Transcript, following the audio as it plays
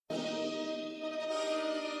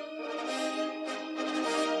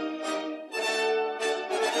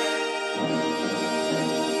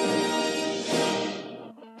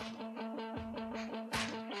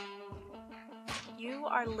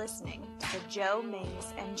are listening to the Joe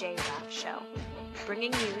Mays and J-Raff Show,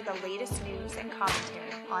 bringing you the latest news and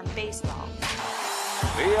commentary on baseball.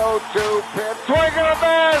 The 0-2 pitch, swing and a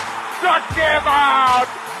miss, struck him out!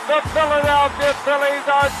 The Philadelphia Phillies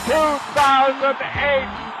are 2008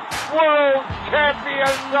 World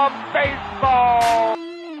Champions of Baseball!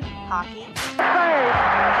 Hockey.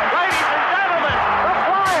 Ladies and gentlemen, the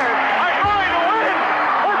Flyers are going to win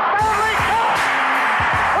the Stanley Cup!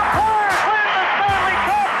 The Flyers win the Stanley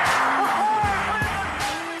Cup!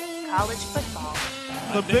 College football.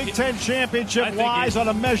 The Big Ten championship lies on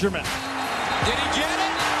a measurement. Did he get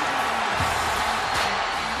it?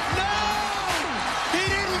 No! He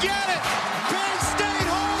didn't get it! Penn State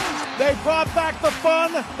holds! They brought back the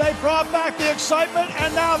fun, they brought back the excitement,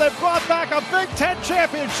 and now they've brought back a Big Ten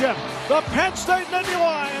championship. The Penn State Nittany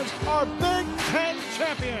Lions are Big Ten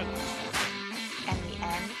champions. And the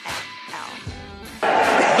NFL.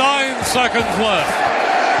 9 seconds left.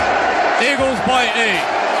 Eagles by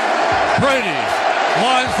 8. Brady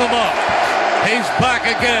lines them up. He's back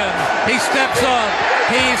again. He steps up.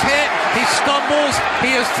 He's hit. He stumbles.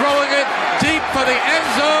 He is throwing it deep for the end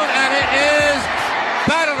zone, and it is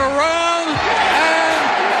batted around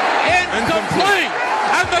and incomplete.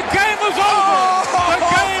 And the game is over. The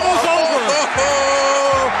game is over.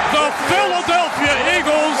 The Philadelphia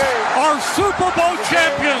Eagles are Super Bowl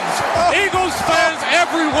champions. Eagles fans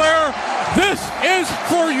everywhere, this is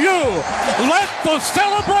for you. Let the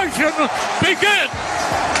celebration begin.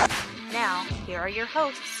 Now, here are your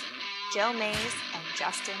hosts, Joe Mays and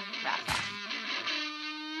Justin Raffa.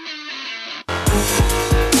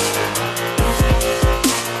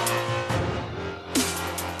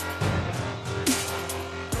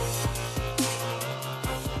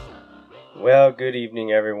 Well, good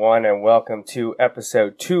evening, everyone, and welcome to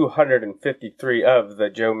episode 253 of the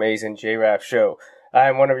Joe Mays and J-Raff Show.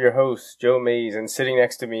 I'm one of your hosts, Joe Mays, and sitting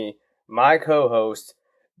next to me, my co-host,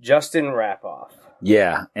 Justin Rappoff.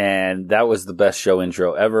 Yeah, and that was the best show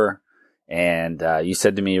intro ever. And you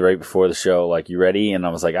said to me right before the show, like, you ready? And I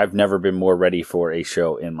was like, I've never been more ready for a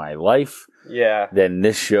show in my life than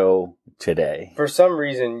this show today. For some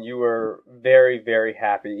reason, you were very, very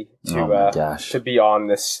happy to be on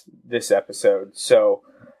this episode. So,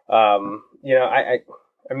 I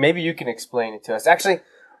maybe you can explain it to us. Actually,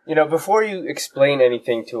 before you explain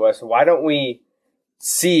anything to us, why don't we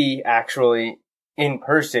see actually in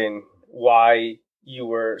person why you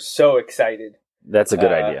were so excited? That's a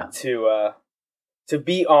good idea. To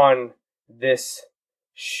be on this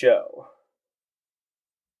show.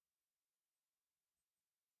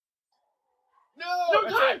 No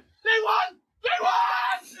time! They won!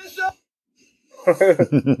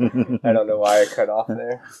 I don't know why I cut off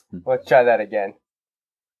there. Let's try that again.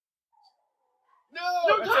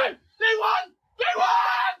 No time! They won!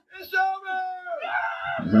 It's over!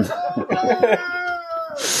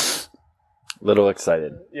 Little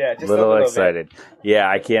excited. Yeah, just little a little excited. Bit. Yeah,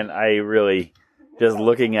 I really, just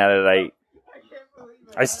looking at it,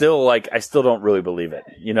 I still don't really believe it.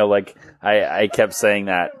 I kept saying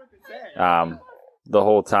that the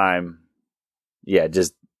whole time. Yeah,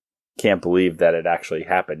 just can't believe that it actually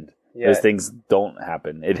happened. Yeah. Those things don't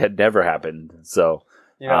happen. It had never happened. So,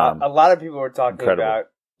 a lot of people were talking incredible. about,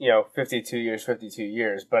 52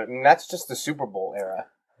 years, but that's just the Super Bowl era.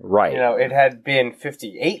 Right. It had been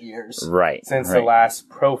 58 years since the last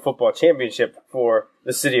pro football championship for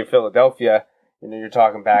the city of Philadelphia. You're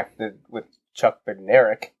talking back with Chuck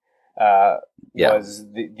Bednarik was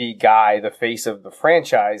the guy, the face of the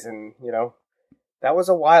franchise, and that was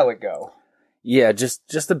a while ago. Yeah,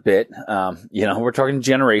 just a bit. We're talking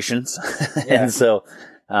generations, and so,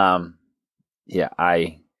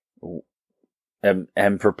 I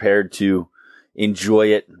am prepared to enjoy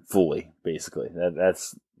it fully. Basically,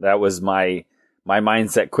 that was my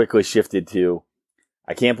mindset. Quickly shifted to,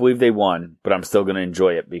 I can't believe they won, but I'm still going to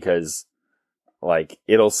enjoy it because,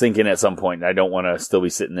 it'll sink in at some point. And I don't want to still be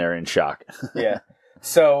sitting there in shock. Yeah.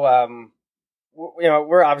 So, we're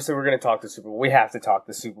going to talk the Super Bowl. We have to talk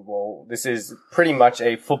the Super Bowl. This is pretty much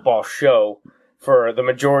a football show for the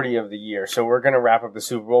majority of the year. So we're going to wrap up the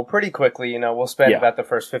Super Bowl pretty quickly. We'll spend about the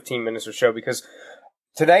first 15 minutes or so because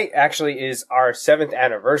tonight actually is our 7th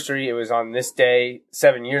anniversary. It was on this day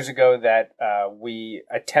 7 years ago that we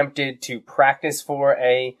attempted to practice for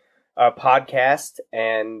a podcast,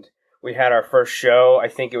 and we had our first show. I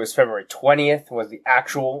think it was February 20th was the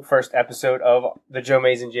actual first episode of the Joe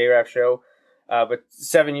Mays and J-Raff Show. But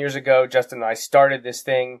 7 years ago, Justin and I started this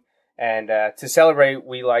thing, and to celebrate,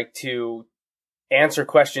 we like to answer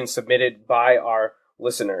questions submitted by our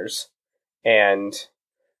listeners, and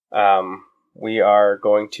we are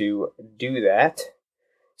going to do that.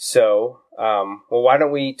 So Well, why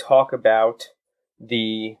don't we talk about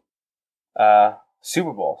the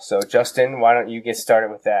Super Bowl? So, Justin, why don't you get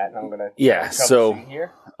started with that? And I'm going to troubleshoot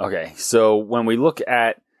here. Okay, so when we look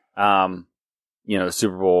at the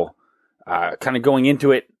Super Bowl, kind of going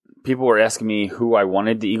into it, people were asking me who I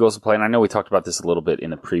wanted the Eagles to play, and I know we talked about this a little bit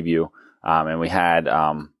in the preview, and we had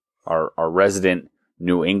our resident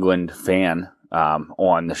New England fan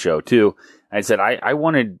on the show too. I said I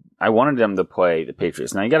wanted them to play the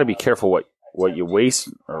Patriots. Now you got to be careful what you waste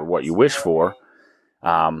or what you wish for,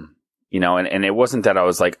 and it wasn't that I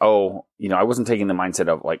was like, I wasn't taking the mindset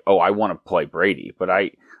of like, I want to play Brady, but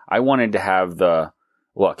I wanted to have the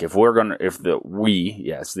look. If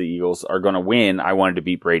the Eagles are gonna win, I wanted to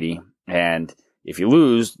beat Brady, and if you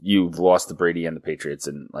lose, you've lost to Brady and the Patriots,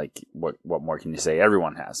 and like what more can you say?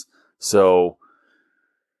 Everyone has. So,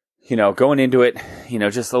 going into it,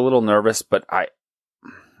 just a little nervous, but I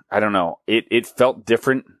don't know. It felt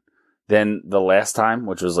different than the last time,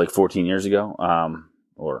 which was like 14 years ago,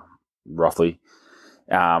 or roughly.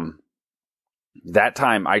 That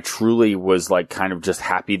time I truly was like kind of just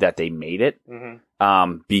happy that they made it,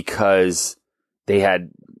 because they had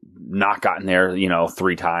not gotten there,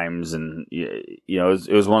 3 times. And,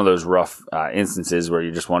 it was one of those rough instances where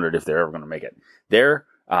you just wondered if they're ever going to make it.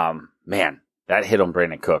 That hit on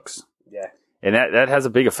Brandon Cooks. Yeah. And that has a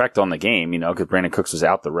big effect on the game, because Brandon Cooks was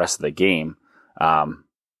out the rest of the game. I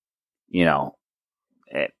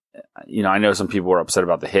know some people were upset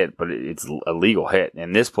about the hit, but it's a legal hit.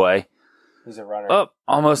 And this play, he's a runner. Oh,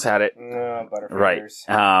 almost had it. No, right.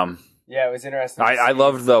 Yeah, it was interesting. I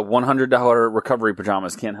loved the $100 recovery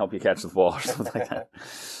pajamas. Can't help you catch the ball or something like that.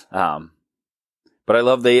 But I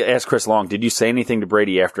love they asked Chris Long, did you say anything to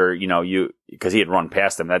Brady after, because he had run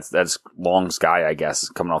past him. That's Long's guy, I guess,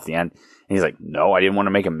 coming off the end. And he's like, no, I didn't want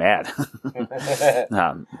to make him mad.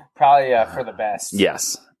 Probably for the best.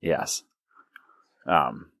 Yes.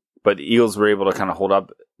 But the Eagles were able to kind of hold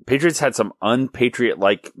up. Patriots had some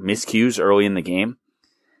unpatriot-like miscues early in the game.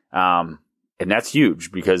 And that's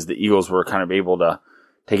huge because the Eagles were kind of able to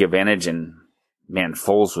take advantage. And, man,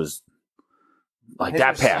 Foles was like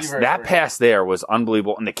that pass. That pass there was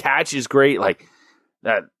unbelievable. And the catch is great. Like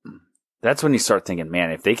that's when you start thinking,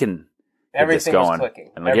 man, if they can get this going.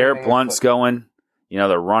 Clicking. And LeGarrette Blount's going.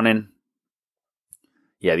 They're running.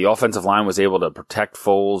 Yeah, the offensive line was able to protect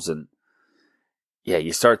Foles. And, yeah,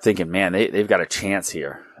 you start thinking, man, they've got a chance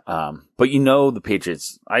here. But the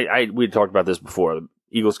Patriots, we talked about this before. The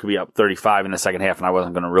Eagles could be up 35 in the second half, and I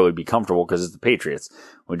wasn't going to really be comfortable because it's the Patriots.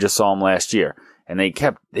 We just saw them last year. And they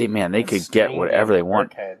could get whatever they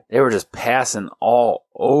want. They were just passing all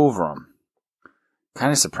over them.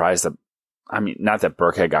 Kind of surprised that, not that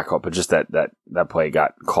Burkhead got caught, but just that play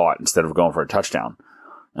got caught instead of going for a touchdown.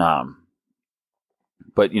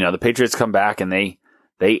 But, the Patriots come back and they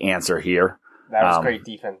answer here. That was great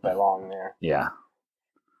defense by Long there. Yeah.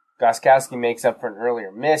 Gostkowski makes up for an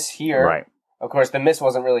earlier miss here. Right. Of course, the miss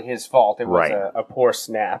wasn't really his fault. It was a poor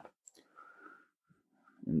snap.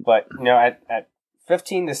 But, at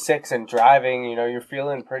 15-6 and driving, you're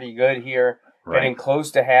feeling pretty good here. Right. Getting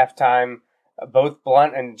close to halftime. Both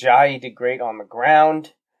Blount and Jai did great on the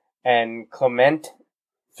ground. And Clement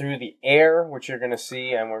through the air, which you're going to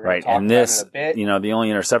see, and we're going to talk about in a bit. The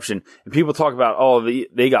only interception. And people talk about,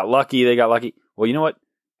 they got lucky, Well, you know what?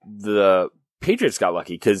 The Patriots got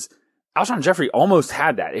lucky because Alshon Jeffrey almost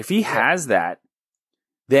had that. If he has that,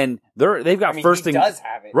 then they've got first and does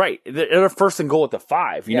have it. Right. They're first and goal at the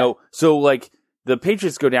 5, So like the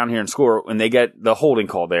Patriots go down here and score and they get the holding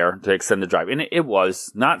call there to extend the drive. And it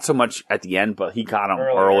was not so much at the end, but he got him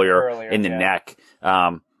earlier in the neck.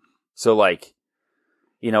 So like,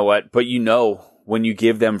 you know what? But when you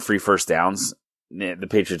give them free first downs, the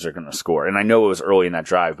Patriots are going to score. And I know it was early in that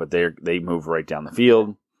drive, but they move right down the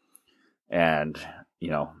field and,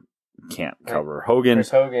 can't cover Hogan. Chris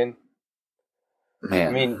Hogan.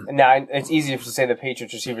 Man. Now it's easy to say the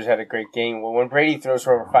Patriots receivers had a great game. Well, when Brady throws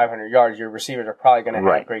for over 500 yards, your receivers are probably going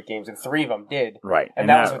to have great games, and 3 of them did. Right. And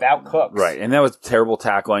that was without Cooks. Right. And that was terrible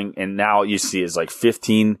tackling, and now you see it's like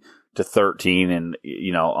 15-13, and,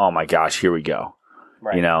 oh my gosh, here we go.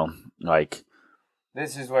 Right.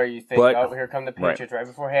 This is where you think, here come the Patriots right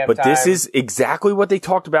before halftime. But this is exactly what they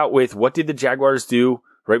talked about with what did the Jaguars do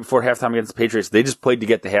right before halftime against the Patriots. They just played to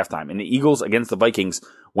get to halftime. And the Eagles against the Vikings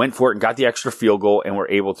went for it and got the extra field goal and were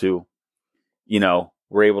able to,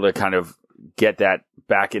 kind of get that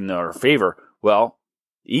back in their favor. Well,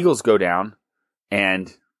 the Eagles go down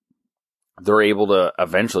and they're able to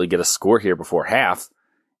eventually get a score here before half.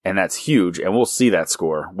 And that's huge. And we'll see that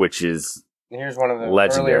score, which is here's one of the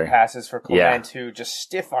legendary earlier passes for Clement, who just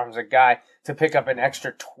stiff arms a guy. to pick up an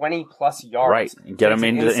extra 20-plus yards. Right. And get them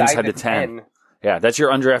inside the 10. 10 Yeah, that's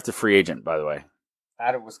your undrafted free agent, by the way.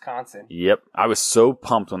 out of Wisconsin. Yep. I was so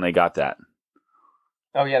pumped when they got that.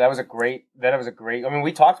 Oh yeah, that was a great. I mean,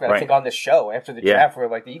 we talked about it, I Right. think on the show after the Yeah. draft. We were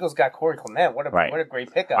like, the Eagles got Corey Clement. What a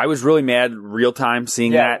great pickup. I was really mad real time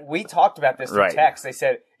seeing yeah, that. we talked about this through Right. text. They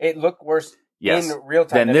said it looked worse Yes. in real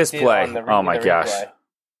time Then than this it did play. on the Oh, my the gosh. replay.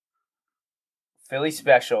 Philly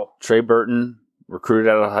special. Trey Burton,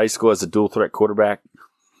 recruited out of high school as a dual threat quarterback.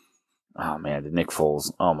 Oh man, the Nick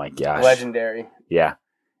Foles. Oh my gosh. Legendary. Yeah.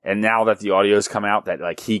 And now that the audio's come out that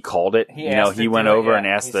like he called it, asked he to went do it, over yeah. and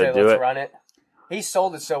asked He to said, do "Let's it. run it." He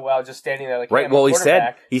sold it so well, just standing there like, hey, Right. I'm a Well, he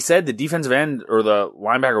quarterback. said the defensive end or the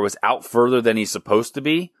linebacker was out further than he's supposed to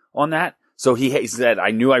be on that. So he said,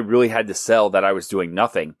 I knew I really had to sell that I was doing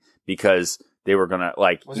nothing because they were gonna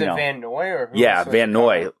like. Was it Van Noy or who Yeah, was supposed Van to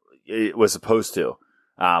Noy cover? it was supposed to,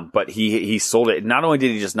 but he sold it. Not only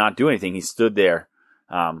did he just not do anything, he stood there,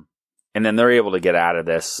 and then they're able to get out of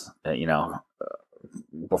this,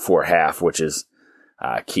 before half, which is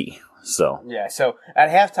key. So Yeah, so at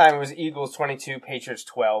halftime it was Eagles 22, Patriots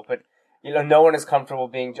 12, but no one is comfortable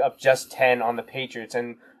being up just 10 on the Patriots,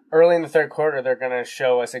 and early in the third quarter they're going to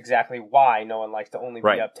show us exactly why no one likes to only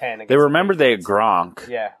Right. be up 10. they remembered they had Gronk,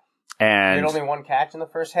 Yeah. He and had only one catch in the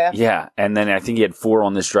first half, and then I think he had 4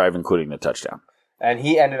 on this drive, including the touchdown. and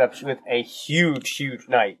he ended up with a huge, huge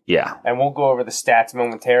night. Yeah, And we'll go over the stats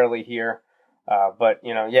momentarily here. But,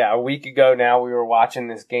 a week ago now we were watching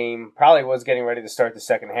this game, probably was getting ready to start the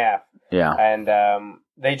second half. yeah. And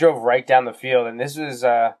they drove right down the field, and this was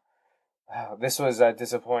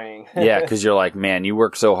disappointing. Yeah, because you're like, man, you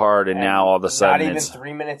work so hard, and now all of a sudden not even it's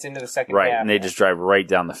 3 minutes into the second right, half, and they just drive right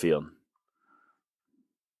down the field.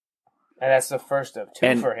 and that's the first of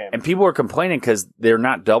two for him. And people were complaining because they're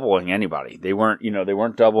not doubling anybody. They weren't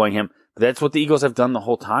doubling him. But that's what the Eagles have done the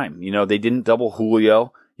whole time. They didn't double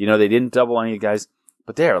Julio. They didn't double any of the guys.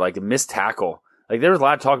 But there, like a missed tackle. Like there was a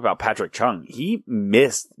lot of talk about Patrick Chung. He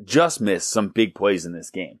just missed some big plays in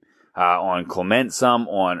this game. On Clement some,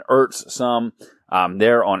 on Ertz some,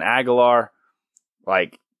 there on Aguilar.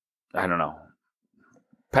 Like, I don't know.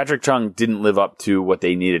 Patrick Chung didn't live up to what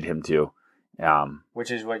they needed him to.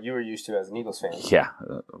 Which is what you were used to as an Eagles fan.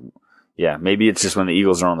 Yeah. Maybe it's just when the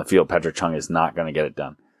Eagles are on the field, Patrick Chung is not going to get it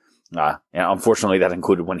done. And unfortunately, that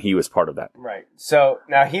included when he was part of that. Right. So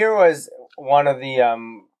now here was one of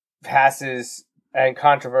the passes and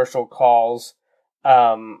controversial calls.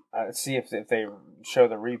 Let's see if they show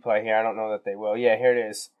the replay here. I don't know that they will. Yeah, here it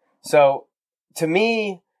is. So to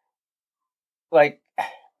me, like,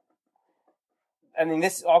 I mean,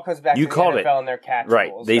 this all comes back You to the called NFL it. and their catch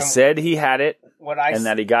Right. rules. They And said he had it and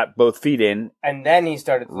that he got both feet in. and then he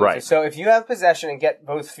started to lose Right. it. So if you have possession and get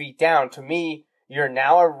both feet down, to me, you're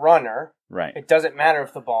now a runner. Right. It doesn't matter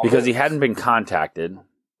if the ball Because he moves. hadn't been contacted.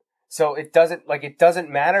 So it doesn't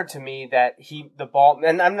matter to me that the ball,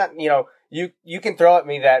 and I'm not, you can throw at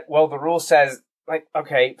me that, well, the rule says, like,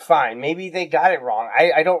 okay, fine, maybe they got it wrong.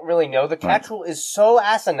 I don't really know. The catch rule is so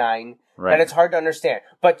asinine Right. that it's hard to understand.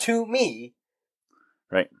 But to me,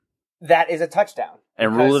 Right. that is a touchdown.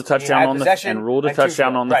 And ruled a Because he touchdown had on possession the and two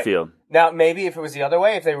touchdown field. on the Right. field. Now, maybe if it was the other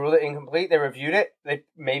way, if they ruled it incomplete, they reviewed it,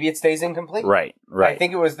 maybe it stays incomplete. Right. I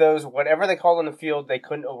think it was whatever they called on the field, they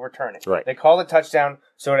couldn't overturn it. Right. They called a touchdown,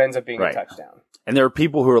 so it ends up being Right. a touchdown. And there are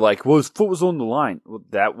people who are like, well, his foot was on the line. Well,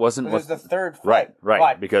 that wasn't It what. was the third foot. Right.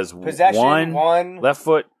 But Because possession, one, left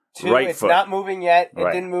foot, two, right it's foot. not moving yet. It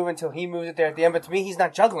Right. didn't move until he moves it there at the end. But to me, he's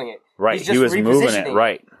not juggling it. Right. He's just He was moving it. repositioning.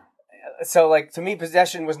 Right. So, like, to me,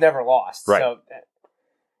 possession was never lost. Right.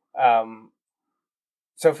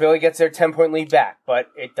 So Philly gets their 10-point lead back,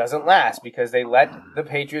 but it doesn't last because they let the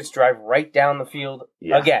Patriots drive right down the field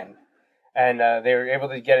again. And they were able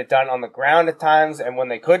to get it done on the ground at times, and when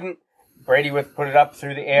they couldn't, Brady would put it up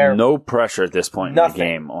through the air. No pressure at this point Nothing. in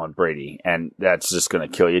the game on Brady, and that's just going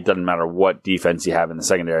to kill you. It doesn't matter what defense you have in the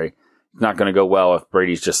secondary. It's not going to go well if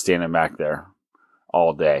Brady's just standing back there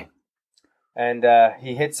all day. And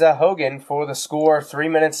he hits Hogan for the score, 3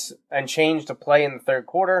 minutes and change to play in the third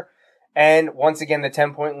quarter. And once again, the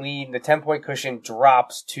 10-point lead, the 10-point cushion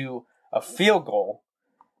drops to a field goal.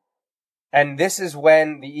 And this is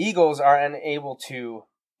when the Eagles are unable to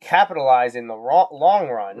capitalize in the long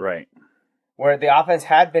run. Right. Where the offense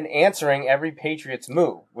had been answering every Patriots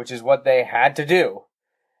move, which is what they had to do.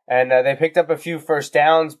 And they picked up a few first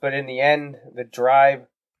downs, but in the end, the drive...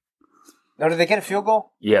 No, did they get a field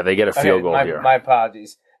goal? Yeah, they get a field goal here. My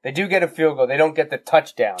apologies. They do get a field goal. They don't get the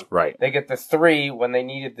touchdown. Right. They get the 3 when they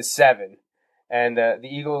needed the 7. And the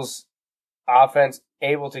Eagles' offense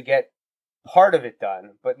able to get part of it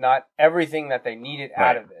done, but not everything that they needed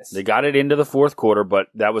out of this. They got it into the fourth quarter, but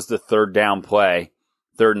that was the third down play,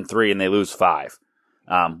 3rd and 3, and they lose 5,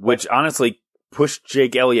 which honestly pushed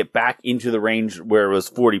Jake Elliott back into the range where it was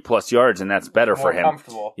 40-plus yards, and that's better for him.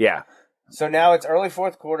 Comfortable. Yeah. So now it's early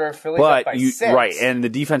fourth quarter. Philly's up by 6. Right, and the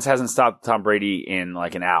defense hasn't stopped Tom Brady in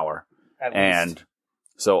like an hour. At and least.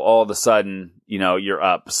 So all of a sudden, you're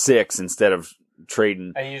up 6 instead of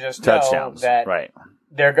trading And you just touchdowns. know that Right.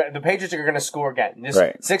 the Patriots are going to score again. This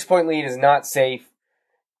Right. 6-point lead is not safe.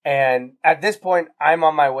 And at this point, I'm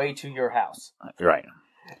on my way to your house. Right.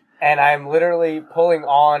 And I'm literally pulling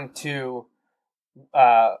on to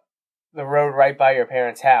the road right by your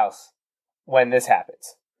parents' house when this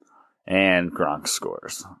happens. And Gronk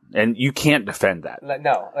scores. And you can't defend that.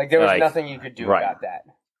 No, there was nothing you could do right. about that.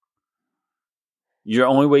 Your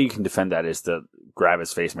only way you can defend that is to grab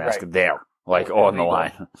his face mask Right. there, on the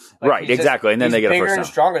line. Right, he's exactly. And then he's they get a bigger first and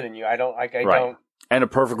down. stronger than you. I don't. And a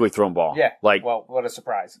perfectly thrown ball. Yeah. Like, well, what a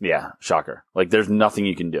surprise. yeah, shocker. Like, there's nothing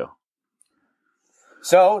you can do.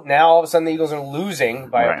 So now all of a sudden the Eagles are losing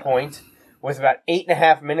by Right. a point with about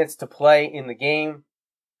 8.5 minutes to play in the game.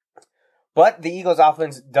 But the Eagles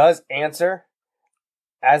offense does answer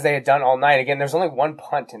as they had done all night. Again, there's only one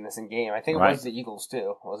punt in this game. I think it Right. was the Eagles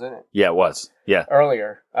too, wasn't it? Yeah, it was. Yeah.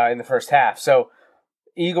 Earlier in the first half. So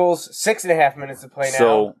Eagles 6.5 minutes to play now.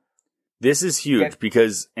 So this is huge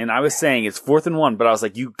because, and I was saying it's 4th and 1, but I was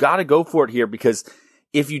like, you got to go for it here because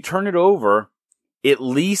if you turn it over, at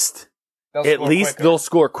least they'll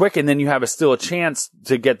score quick, and then you have still a chance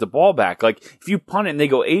to get the ball back. Like if you punt it and they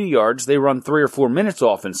go 80 yards, they run 3 or 4 minutes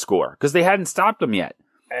off and score because they hadn't stopped them yet.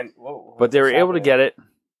 But they were able to get it.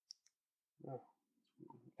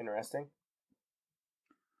 Interesting.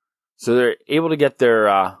 So they're able to get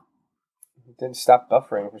their. Didn't stop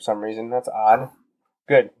buffering for some reason. That's odd.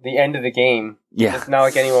 Good. The end of the game. Yeah. It's not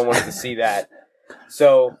like anyone wanted to see that.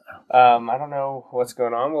 So, I don't know what's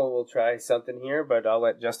going on. We'll try something here, but I'll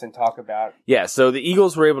let Justin talk about. Yeah, so the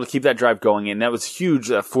Eagles were able to keep that drive going, and that was huge,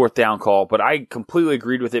 a 4th down call. But I completely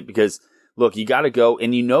agreed with it because, look, you got to go,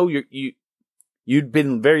 and you'd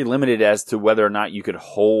been very limited as to whether or not you could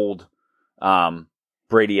hold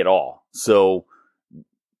Brady at all. So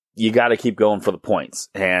you got to keep going for the points.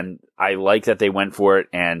 And I like that they went for it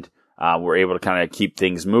and were able to kind of keep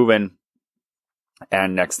things moving.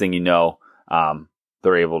 And next thing you know,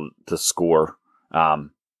 they're able to score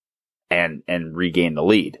and regain the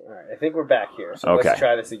lead. All right, I think we're back here, so Okay. let's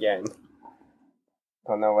try this again.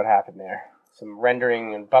 Don't know what happened there. Some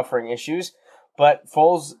rendering and buffering issues, but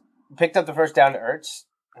Foles picked up the first down to Ertz.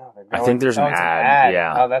 Oh, I think there's an it's ad.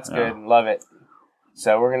 Yeah. Oh, that's good. Love it.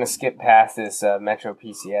 So we're going to skip past this Metro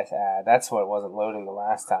PCS ad. That's what wasn't loading the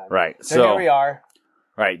last time. Right. So here we are.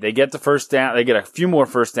 Right. They get the first down. They get a few more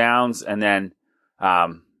first downs, and then,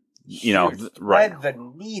 right. Thread the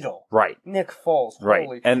needle. Right. Nick Foles. Right.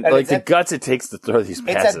 Holy. And like the guts it takes to throw these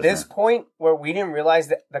passes. It's at this point where we didn't realize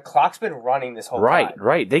that the clock's been running this whole time.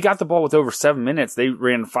 Right. They got the ball with over 7 minutes. They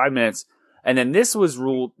ran 5 minutes. And then this was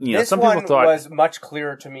ruled, This some one people thought was much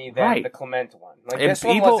clearer to me than Right. the Clement one. Like and this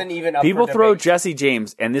one wasn't even up people for throw debate. Jesse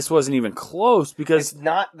James, and this wasn't even close because It's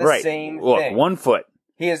not the same Look, thing. 1 foot.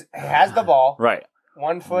 He has the ball. Right.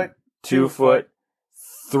 1 foot. 2 foot.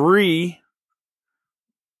 3.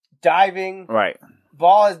 Diving. Right.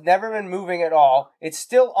 Ball has never been moving at all. It's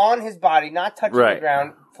still on his body, not touching the Right.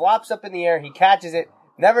 ground. Flops up in the air. He catches it.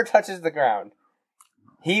 Never touches the ground.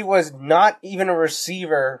 He was not even a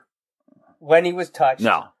receiver when he was touched.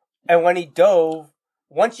 No. And when he dove,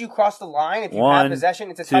 once you cross the line, if you have 1,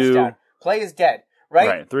 possession, it's a 2. touchdown. Play is dead.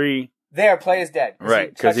 Right? 3. There, play is dead. Right,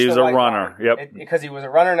 'cause touched he was the a white runner. line. Yep. Because he was a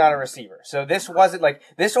runner, not a receiver. So this wasn't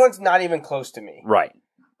this one's not even close to me. Right.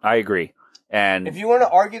 I agree. And If you want to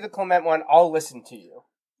argue the Clement one, I'll listen to you.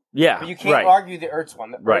 yeah, But you can't right. argue the Ertz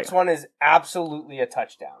one. The Right. Ertz one is absolutely a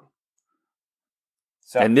touchdown.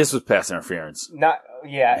 So And this was pass interference. he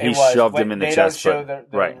He was. shoved him in the they chest, don't show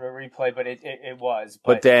but- the right. replay, but it was.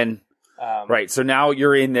 But then, right. so now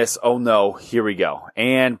you're in this, oh no, here we go.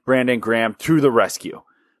 And Brandon Graham to the rescue.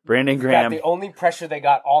 Brandon got Graham the only pressure they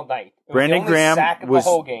got all night. It was Brandon the only Graham sack of was the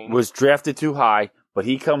whole game. was drafted too high, but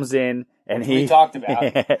he comes in and We talked about.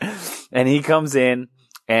 and he comes in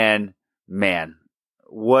and man,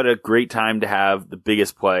 what a great time to have the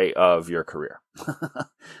biggest play of your career.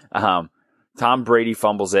 Tom Brady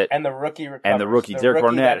fumbles it, And the rookie recovers. and the rookie Derek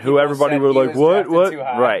rookie Barnett, that who people everybody said were he like, was what? drafted too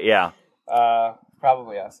high. Right? Yeah,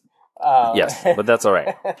 Probably us. yes, but that's all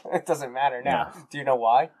right It doesn't matter now. Yeah. Do you know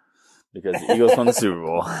why? because the Eagles won the Super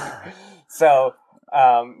Bowl, So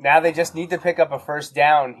now they just need to pick up a first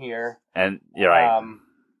down here. and you're right.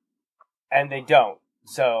 And they don't.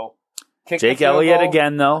 So kick the Jake field Elliott goal,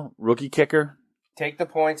 again, though. Rookie kicker. take the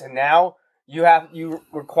points, and now you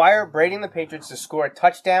require Brady and the Patriots to score a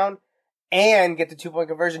touchdown and get the 2-point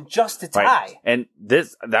conversion just to tie. Right. And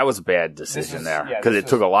that was a bad decision there because it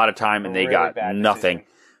took a lot of time and they really got bad nothing.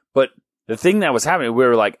 decision. But the thing that was happening, we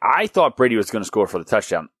were like, I thought Brady was going to score for the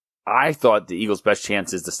touchdown. I thought the Eagles' best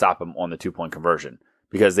chance is to stop him on the 2-point conversion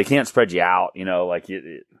because they can't spread you out,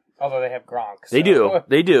 Although they have Gronk. They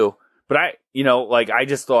do. But I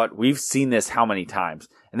just thought we've seen this how many times.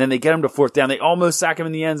 And then they get him to fourth down. They almost sack him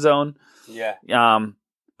in the end zone. Yeah.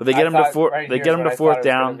 But they get him to fourth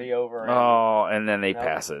down. And then they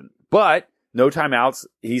pass it. But no timeouts.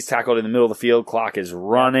 He's tackled in the middle of the field. Clock is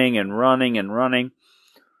running and running and running.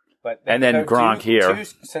 But and then Gronk here. 2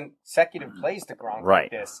 consecutive plays to Gronk right.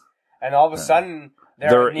 like this. And all of a sudden,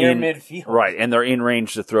 they're near midfield. Right, and they're in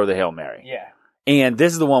range to throw the Hail Mary. Yeah. And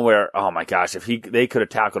this is the one where, oh my gosh, if they could have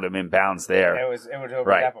tackled him in bounds there. It was over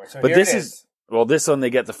right. that point. So but this one they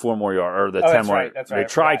get the 4 more yard, or the 10 more. Right, that's right. They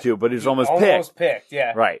tried to, but it was almost picked,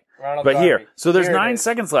 yeah. Right. Ronald but Darby. So there's 9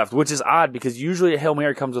 seconds left, which is odd because usually a Hail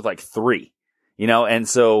Mary comes with like 3, and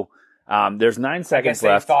so there's 9 seconds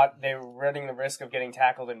left. They thought they were running the risk of getting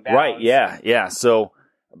tackled in bounds. Right, yeah. So,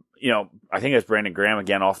 I think it's Brandon Graham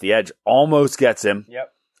again off the edge, almost gets him.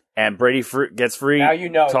 Yep. And Brady gets free,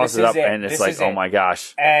 now tosses it up, and it's like, oh my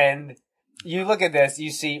gosh. And you look at this,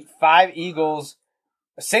 you see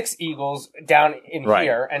 6 Eagles down in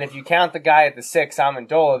here, and if you count the guy at the 6,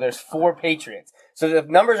 Amendola, there's 4 Patriots. So the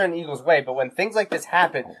numbers are in the Eagles' way, but when things like this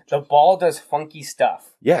happen, the ball does funky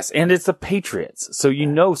stuff. Yes, and it's the Patriots, so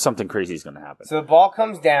something crazy is going to happen. So the ball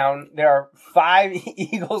comes down, there are 5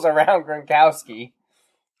 Eagles around Gronkowski.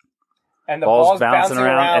 And the ball's bouncing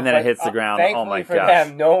around, and then it hits the ground. Oh my gosh! For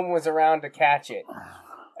them, no one was around to catch it,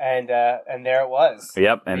 and there it was.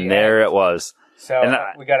 Yep, and there it was. So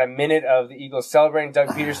we got a minute of the Eagles celebrating.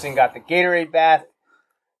 Doug Peterson got the Gatorade bath.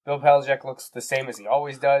 Bill Belichick looks the same as he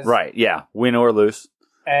always does. Right? Yeah, win or lose.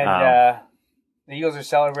 And the Eagles are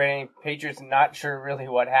celebrating. Patriots not sure really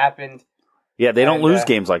what happened. Yeah, they don't lose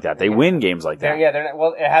games like that. They win games like that. They're not,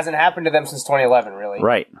 well, it hasn't happened to them since 2011, really.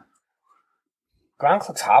 Right. Gronk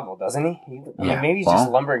looks hobbled, doesn't he? Maybe he's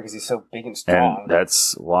just lumbering because he's so big and strong. And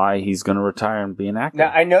that's why he's going to retire and be an actor.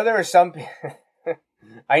 Now, I know there were some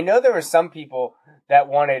people that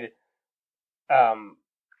wanted a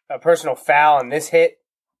personal foul on this hit.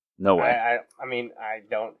 No way.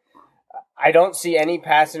 I don't see any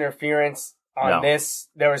pass interference on this.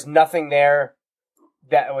 There was nothing there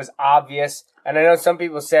that was obvious. And I know some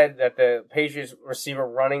people said that the Patriots receiver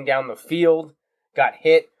running down the field got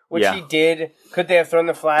hit. Which he did. Could they have thrown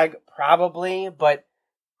the flag? Probably, but...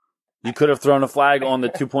 You could have thrown a flag on the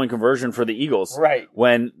 2-point conversion for the Eagles. Right.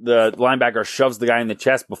 When the linebacker shoves the guy in the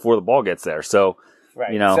chest before the ball gets there. So,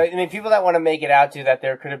 right. So, people that want to make it out to that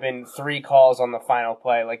there could have been 3 calls on the final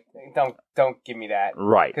play, like, don't give me that.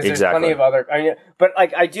 Right, because there's plenty of other... but,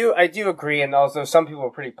 I do agree, and although some people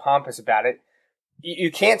were pretty pompous about it,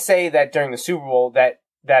 you can't say that during the Super Bowl that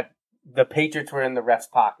the Patriots were in the ref's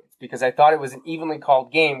pockets. Because I thought it was an evenly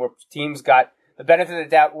called game where teams got the benefit of the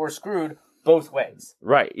doubt or screwed both ways.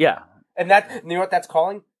 Right, yeah. And you know what that's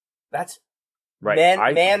calling? That's right.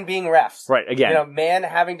 man being refs. Right, again. Man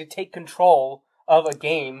having to take control of a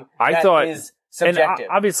game is subjective.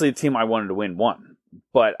 And obviously the team I wanted to win won.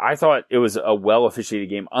 But I thought it was a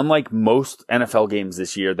well-officiated game. Unlike most NFL games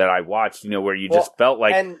this year that I watched, where you just felt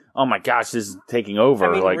like, oh my gosh, this is taking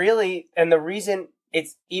over. Really, and the reason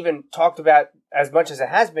it's even talked about as much as it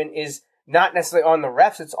has been is not necessarily on the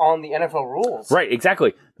refs, it's on the NFL rules. Right,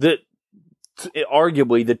 exactly.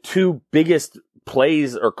 Arguably, the 2 biggest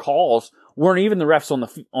plays or calls weren't even the refs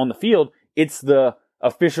on the field. It's the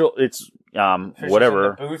official,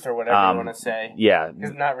 whatever. In the booth or whatever you want to say. Yeah.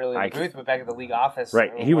 It's not really in the booth, but back at the league office.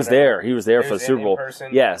 Right, he was there. He was there for the Super Bowl.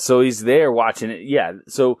 Yeah, so he's there watching it. Yeah,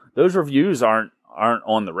 so those reviews aren't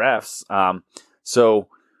on the refs. So,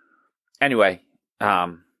 anyway...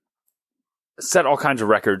 set all kinds of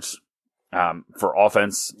records for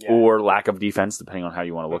offense or lack of defense, depending on how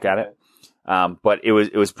you want to look at it. But it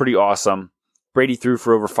was pretty awesome. Brady threw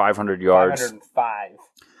for over 500 yards.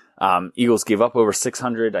 505. Eagles gave up over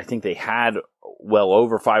 600. I think they had well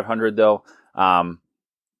over 500 though.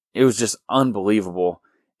 It was just unbelievable.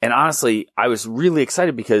 And honestly, I was really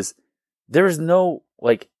excited because there is no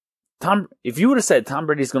if you would have said Tom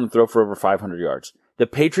Brady's going to throw for over 500 yards, the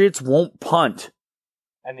Patriots won't punt.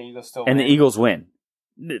 And the Eagles the Eagles win.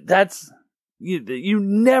 That's you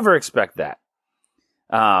never expect that.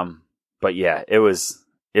 But yeah, it was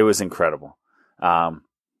incredible. And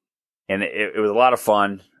it was a lot of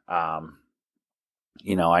fun. I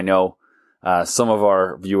know some of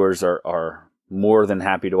our viewers are more than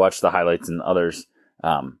happy to watch the highlights, and others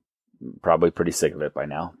probably pretty sick of it by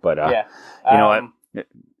now. But you know what?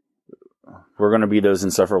 We're going to be those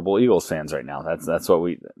insufferable Eagles fans right now. That's what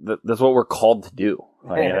we're called to do.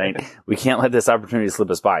 We can't let this opportunity slip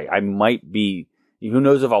us by. I might be. Who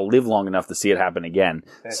knows if I'll live long enough to see it happen again?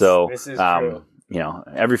 This is true. You know,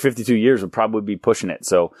 every 52 years would probably be pushing it.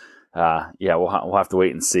 So, we'll have to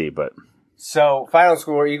wait and see. But so final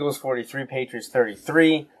score: Eagles 43, Patriots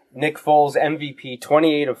 33. Nick Foles MVP,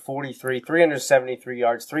 28 of 43, 373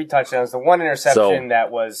 yards, 3 touchdowns. The one interception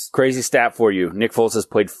that was crazy stat for you. Nick Foles has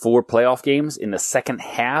played 4 playoff games. In the second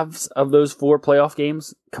halves of those 4 playoff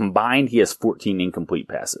games combined, he has 14 incomplete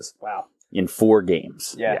passes. Wow! In 4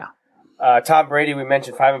 games. Yeah. Tom Brady, we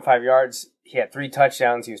mentioned 505 yards. He had 3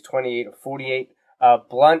 touchdowns. He was 28 of 48.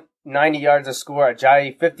 Blunt, 90 yards to score.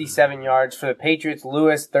 Ajayi, 57 yards for the Patriots.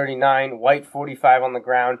 Lewis, 39. White, 45 on the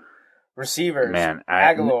ground. Receivers, man,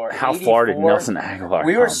 Aguilar, how 84. far did Nelson Aguilar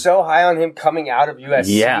We come? were so high on him coming out of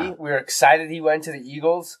USC. Yeah. We were excited he went to the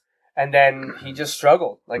Eagles, and then he just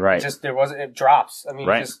struggled. There wasn't it drops. I mean,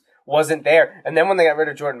 it just wasn't there. And then when they got rid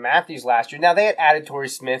of Jordan Matthews last year, now they had added Torrey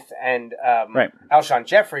Smith and Alshon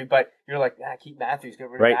Jeffrey, but you're like, keep Matthews, get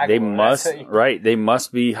rid of Aguilar. They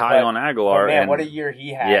must be high on Aguilar. Man, what a year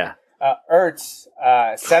he had. Yeah. Ertz,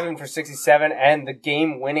 7 for 67, and the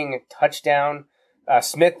game-winning touchdown.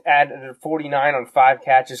 Smith added 49 on 5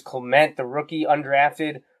 catches. Clement, the rookie,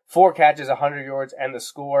 undrafted, 4 catches, 100 yards, and the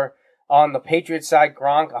score. On the Patriots side,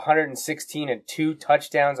 Gronk, 116 and 2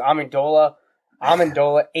 touchdowns. Amendola,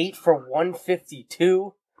 8 for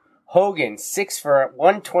 152. Hogan, 6 for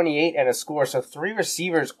 128 and a score. So 3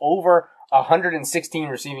 receivers over 116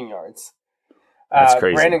 receiving yards. That's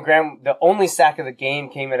crazy. Brandon Graham, the only sack of the game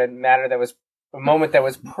came at a moment that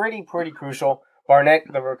was pretty crucial.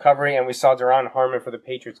 Barnett, the recovery, and we saw Duron Harmon for the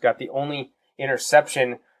Patriots got the only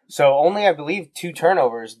interception. So only, I believe, 2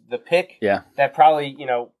 turnovers. The pick, that probably,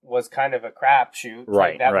 was kind of a crapshoot.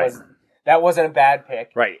 Right, That wasn't a bad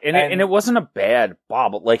pick. Right, and it wasn't a bad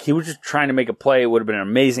bobble. Like, he was just trying to make a play. It would have been an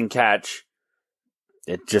amazing catch.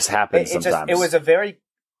 It just happens sometimes. It was a very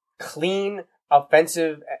clean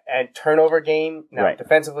offensive and turnover game. Now,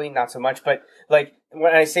 defensively, not so much. But,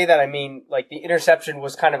 when I say that, I mean, the interception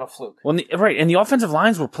was kind of a fluke. Well, and the offensive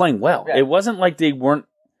lines were playing well. Yeah. It wasn't like they weren't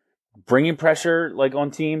bringing pressure,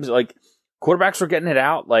 on teams. Quarterbacks were getting it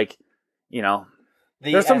out.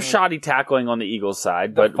 There's some shoddy tackling on the Eagles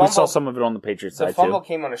side, but we saw some of it on the Patriots side, too. The fumble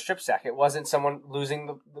came on a strip sack. It wasn't someone losing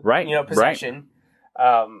the possession.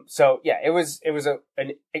 It was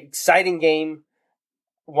an exciting game.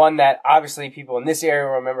 One that obviously people in this area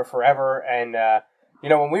will remember forever. And,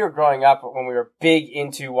 when we were growing up, when we were big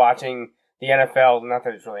into watching the NFL, not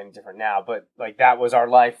that it's really any different now, but that was our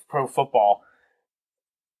life, pro football,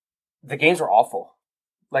 the games were awful.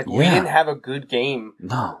 We didn't have a good game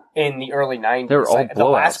in the early 90s. They were all blowouts. The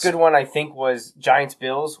last good one, I think, was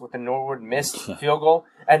Giants-Bills with the Norwood missed field goal.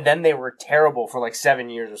 And then they were terrible for 7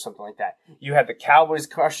 years or something like that. You had the Cowboys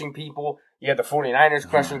crushing people. You had the 49ers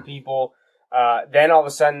crushing people. Then all of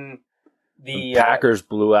a sudden, the Packers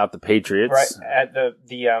blew out the Patriots. Right, at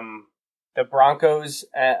the Broncos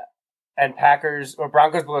and Packers, or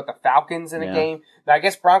Broncos blew out the Falcons in a game. Now, I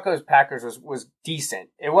guess Broncos-Packers was decent.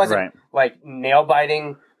 It wasn't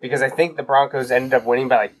nail-biting, because I think the Broncos ended up winning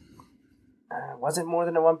by was it more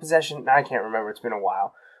than a 1 possession? I can't remember. It's been a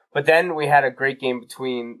while. But then we had a great game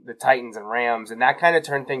between the Titans and Rams, and that kind of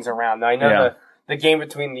turned things around. Now, I know the game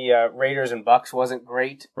between the Raiders and Bucks wasn't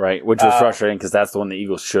great. Right, which was frustrating because that's the one the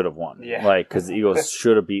Eagles should have won. Yeah. Because the Eagles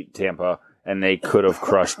should have beat Tampa, and they could have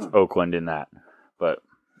crushed Oakland in that. But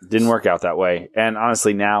it didn't work out that way. And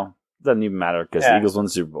honestly, now, it doesn't even matter because the Eagles won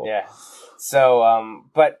the Super Bowl. Yeah. So,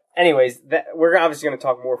 but anyways, we're obviously going to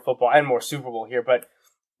talk more football and more Super Bowl here, but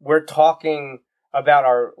we're talking about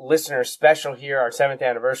our listener special here, our 7th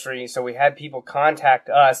anniversary. So we had people contact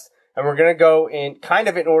us, and we're going to go in kind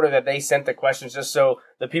of in order that they sent the questions, just so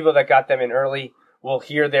the people that got them in early will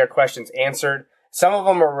hear their questions answered. Some of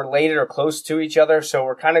them are related or close to each other, so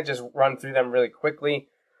we're kind of just run through them really quickly.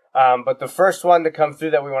 But the first one to come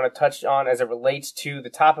through that we want to touch on as it relates to the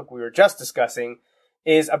topic we were just discussing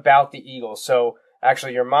is about the Eagles. So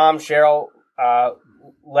actually your mom, Cheryl,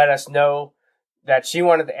 let us know that she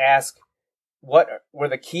wanted to ask, what were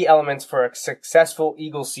the key elements for a successful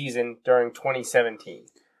Eagles season during 2017?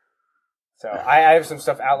 So I have some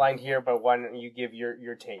stuff outlined here, but why don't you give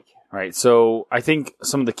your take? Right. So I think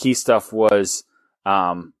some of the key stuff was,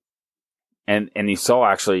 and you saw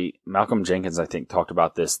actually Malcolm Jenkins, I think, talked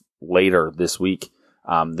about this later this week.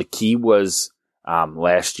 The key was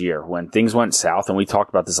last year when things went south, and we talked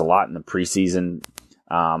about this a lot in the preseason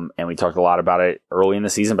And we talked a lot about it early in the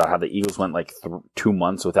season about how the Eagles went like 2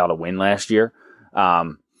 months without a win last year.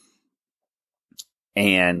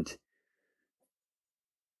 And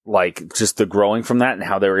like just the growing from that and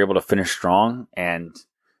how they were able to finish strong. And,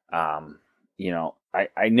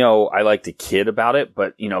 I know I like to kid about it,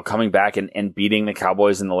 but, coming back and beating the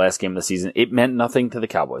Cowboys in the last game of the season, it meant nothing to the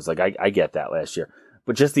Cowboys. Like, I get that last year.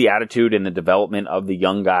 But just the attitude and the development of the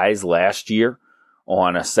young guys last year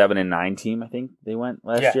on a 7-9 team, I think they went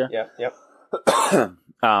last year. Yeah.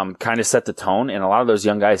 Kind of set the tone, and a lot of those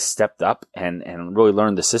young guys stepped up and really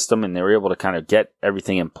learned the system, and they were able to kind of get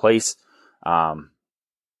everything in place.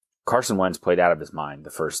 Carson Wentz played out of his mind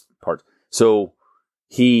the first part. So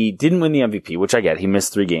he didn't win the MVP, which I get. He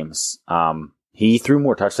missed 3 games. He threw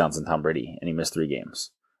more touchdowns than Tom Brady, and he missed 3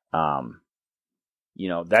 games.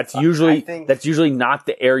 That's usually not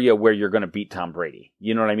the area where you're going to beat Tom Brady.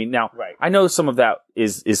 You know what I mean? Now, right. I know some of that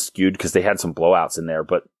is skewed because they had some blowouts in there,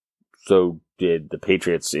 but so did the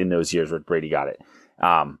Patriots in those years where Brady got it.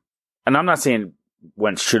 And I'm not saying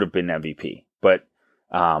Wentz should have been MVP, but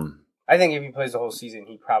I think if he plays the whole season,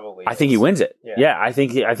 he probably. I think he wins it. Yeah. Yeah, I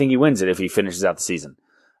think he wins it if he finishes out the season.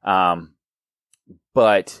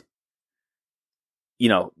 But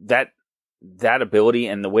that ability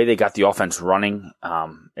and the way they got the offense running,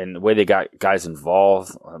 and the way they got guys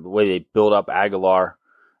involved, the way they build up Aguilar,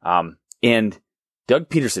 and Doug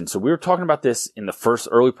Peterson. So we were talking about this in the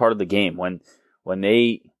early part of the game when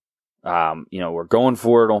they, were going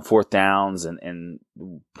for it on 4th downs and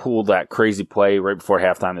pulled that crazy play right before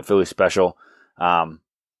halftime, the Philly special.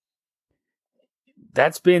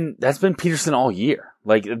 That's been Peterson all year.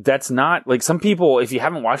 Like, that's not like some people, if you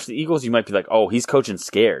haven't watched the Eagles, you might be like, oh, he's coaching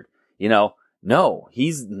scared. No,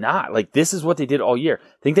 he's not. Like, this is what they did all year. I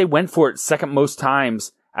think they went for it second most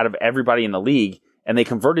times out of everybody in the league, and they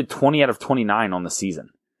converted 20 out of 29 on the season,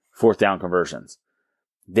 4th down conversions.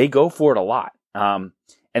 They go for it a lot. And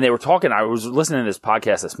they were talking, I was listening to this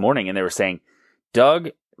podcast this morning, and they were saying, Doug,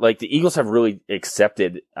 like, the Eagles have really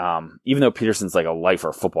accepted, even though Peterson's like a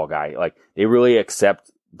lifer football guy, like, they really accept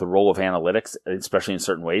the role of analytics, especially in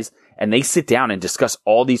certain ways. And they sit down and discuss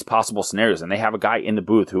all these possible scenarios. And they have a guy in the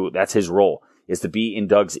booth who that's his role, is to be in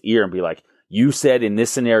Doug's ear and be like, you said in this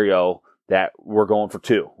scenario that we're going for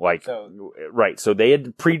 2. Right. So they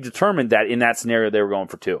had predetermined that in that scenario, they were going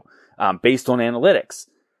for 2, based on analytics,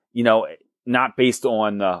 not based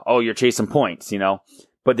on, you're chasing points,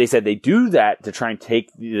 but they said they do that to try and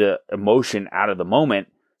take the emotion out of the moment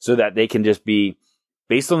so that they can just be,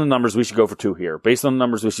 based on the numbers, we should go for 2 here. Based on the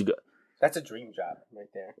numbers, we should go. That's a dream job right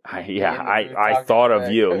there. I thought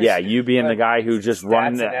of you. Yeah, you being the guy who just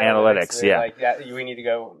running the analytics. Yeah. Like that, we need to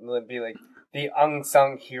go be like the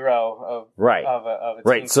unsung hero of a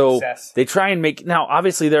right. team's So success. they try and make, now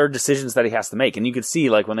obviously there are decisions that he has to make. And you could see,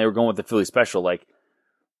 like, when they were going with the Philly special, like,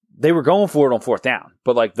 they were going for it on 4th down,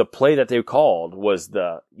 but like the play that they called was is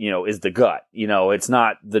the gut. It's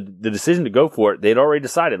not the decision to go for it. They'd already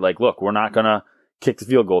decided, like, look, we're not going to kick the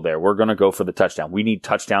field goal there. We're going to go for the touchdown. We need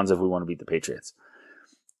touchdowns if we want to beat the Patriots.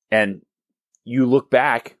 And you look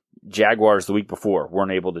back, Jaguars the week before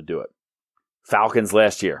weren't able to do it. Falcons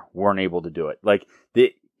last year weren't able to do it. Like,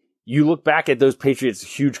 you look back at those Patriots'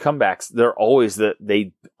 huge comebacks, they're always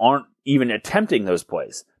they aren't even attempting those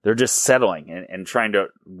plays. They're just settling and trying to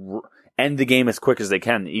end the game as quick as they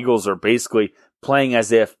can. The Eagles are basically playing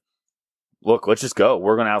as if, look, let's just go.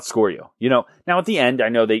 We're going to outscore you. Now at the end, I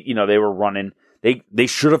know they were running. They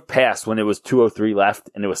should have passed when it was 2:03 left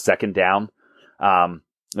and it was 2nd down.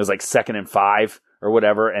 It was like 2nd and 5 or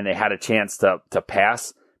whatever, and they had a chance to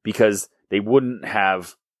pass because they wouldn't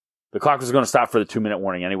have. The clock was going to stop for the 2-minute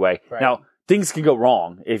warning anyway. Right. Now, things can go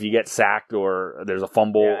wrong if you get sacked or there's a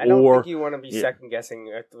fumble. Yeah, I don't think you want to be second guessing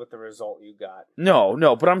with the result you got.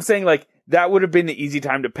 No, but I'm saying, like, that would have been the easy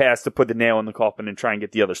time to pass to put the nail in the coffin and try and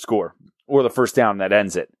get the other score or the first down that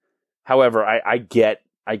ends it. However, I get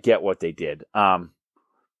what they did. But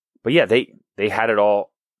yeah, they had it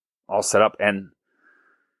all set up, and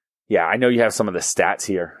yeah, I know you have some of the stats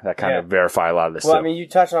here that kind of verify a lot of this stuff. Well, I mean, you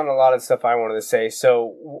touched on a lot of stuff I wanted to say.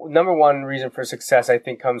 So, number one reason for success, I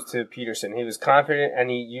think, comes to Peterson. He was confident, and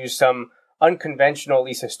he used some unconventional, at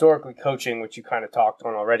least historically, coaching, which you kind of talked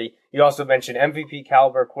on already. You also mentioned MVP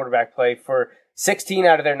caliber quarterback play for 16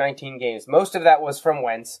 out of their 19 games. Most of that was from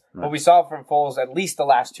Wentz, but we saw from Foles at least the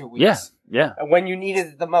last 2 weeks. Yeah. When you needed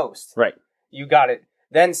it the most. Right. You got it.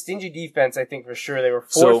 Then stingy defense, I think for sure. They were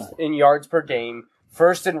 4th in yards per game,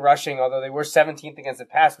 1st in rushing, although they were 17th against the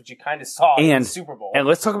pass, which you kind of saw in the Super Bowl. And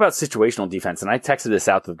let's talk about situational defense. And I texted this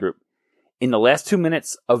out to the group. In the last 2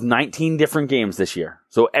 minutes of 19 different games this year,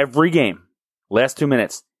 so every game, last 2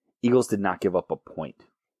 minutes, Eagles did not give up a point.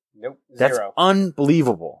 Nope, That's zero.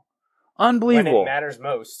 unbelievable. When Unbelievable. it matters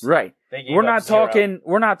most. Right. They gave We're up not zero. talking.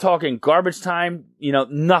 We're not talking garbage time.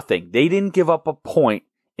 Nothing. They didn't give up a point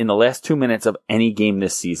in the last 2 minutes of any game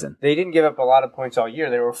this season. They didn't give up a lot of points all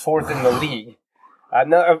year. They were fourth in the league.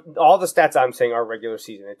 No, all the stats I'm saying are regular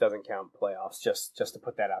season. It doesn't count playoffs, just to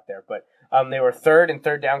put that out there. But they were third in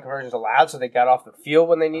third down conversions allowed, so they got off the field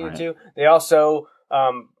when they needed to. They also,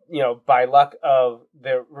 by luck of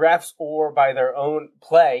the refs or by their own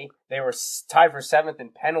play, they were tied for seventh in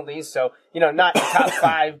penalties. So, not top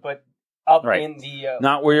five, but up in the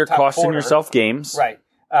not where you're top costing quarter. yourself games. Right.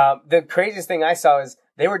 The craziest thing I saw is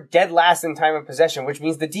they were dead last in time of possession, which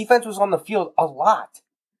means the defense was on the field a lot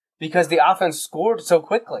because the offense scored so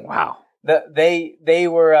quickly. Wow. The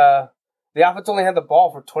offense only had the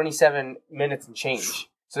ball for 27 minutes and change.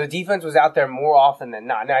 So the defense was out there more often than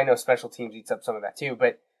not. Now I know special teams eats up some of that too,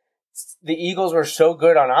 but the Eagles were so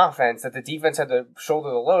good on offense that the defense had to shoulder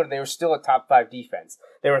the load, and they were still a top 5 defense.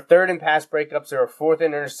 They were third in pass breakups. They were fourth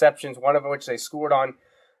in interceptions, one of which they scored on.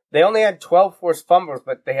 They only had 12 forced fumbles,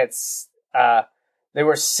 but they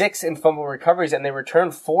were 6 in fumble recoveries, and they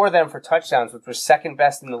returned 4 of them for touchdowns, which was second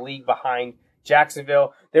best in the league behind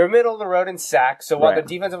Jacksonville. They were middle of the road in sacks, so while the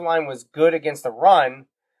defensive line was good against the run,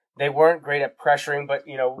 they weren't great at pressuring. But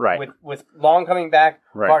with Long coming back,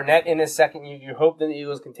 Barnett in his second year, you hope that the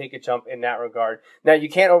Eagles can take a jump in that regard. Now you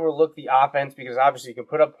can't overlook the offense because obviously you can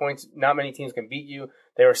put up points. Not many teams can beat you.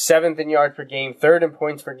 They were 7th in yards per game, 3rd in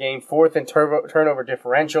points per game, 4th in turnover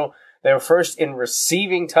differential. They were 1st in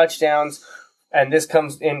receiving touchdowns, and this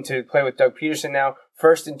comes into play with Doug Peterson now.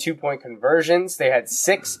 1st in 2-point conversions. They had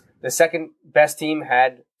 6. The second best team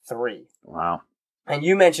had 3. Wow. And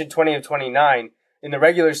you mentioned 20 of 29. In the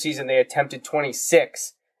regular season, they attempted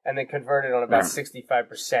 26 and they converted on about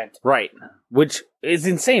 65%. Right. Which is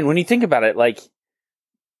insane when you think about it. Like,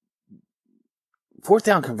 fourth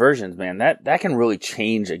down conversions, man, that can really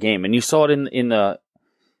change a game. And you saw it in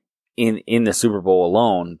the Super Bowl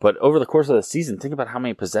alone. But over the course of the season, think about how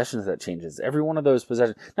many possessions that changes. Every one of those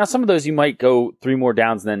possessions. Now, some of those you might go 3 more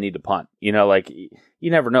downs and then need to punt. You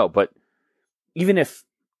never know. But even if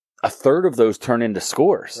a third of those turn into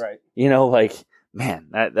scores, man,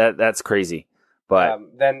 that's crazy. But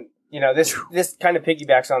then this kind of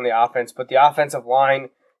piggybacks on the offense. But the offensive line,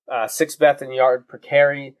 6th best in yard per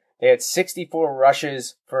carry. They had 64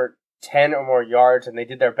 rushes for 10 or more yards, and they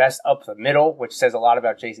did their best up the middle, which says a lot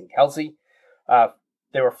about Jason Kelce.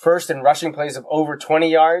 They were 1st in rushing plays of over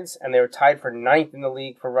 20 yards, and they were tied for 9th in the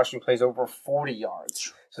league for rushing plays over 40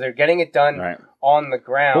 yards. So they're getting it done on the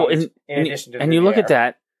ground in addition to the you look air. at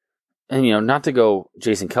that, and not to go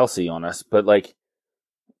Jason Kelce on us, but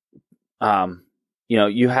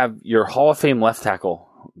you have your Hall of Fame left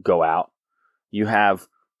tackle go out. You have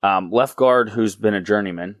left guard who's been a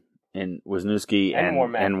journeyman in Wisniewski and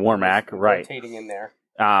Warmack, right? Rotating in there.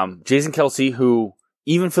 Jason Kelce, who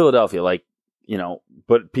even Philadelphia,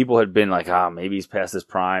 but people had been like, maybe he's past his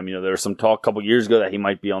prime. There was some talk a couple years ago that he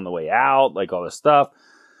might be on the way out, like all this stuff.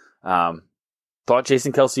 Thought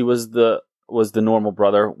Jason Kelce was the normal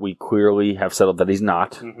brother. We clearly have settled that he's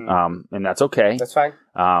not, and that's okay. That's fine.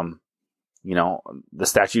 The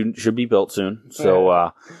statue should be built soon.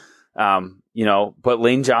 So, but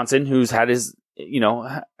Lane Johnson, who's had his,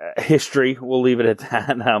 history, we'll leave it at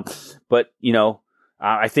that. But,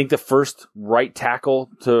 I think the first right tackle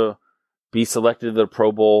to be selected to the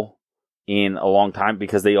Pro Bowl in a long time,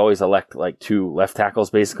 because they always elect 2 left tackles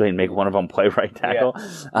basically and make one of them play right tackle.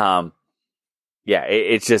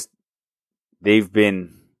 It's just, they've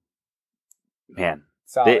been, man,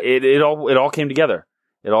 it all came together.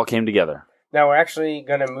 It all came together. Now we're actually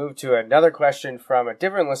going to move to another question from a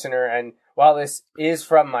different listener, and while this is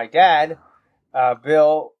from my dad,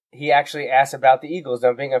 Bill, he actually asked about the Eagles.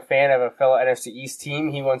 Now, being a fan of a fellow NFC East team,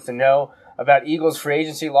 he wants to know about Eagles free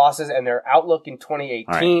agency losses and their outlook in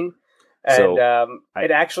 2018. Right. And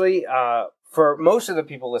it actually, for most of the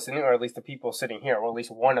people listening, or at least the people sitting here, or at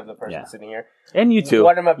least one of the persons sitting here, and you too,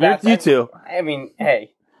 what I'm about you too. I mean,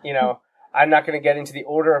 hey, I'm not going to get into the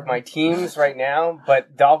order of my teams right now,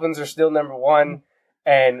 but Dolphins are still number 1,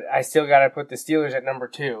 and I still got to put the Steelers at number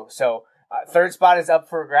 2. So third spot is up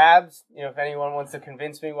for grabs. If anyone wants to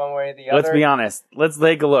convince me one way or the other. Let's be honest. Let's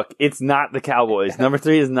take a look. It's not the Cowboys. Number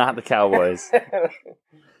 3 is not the Cowboys.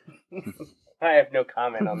 I have no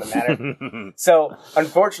comment on the matter. So,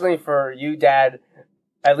 unfortunately for you, Dad,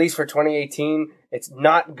 at least for 2018, it's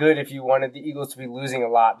not good if you wanted the Eagles to be losing a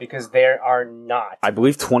lot, because they are not. I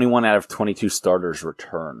believe 21 out of 22 starters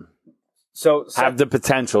return. So have the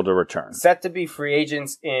potential to return. Set to be free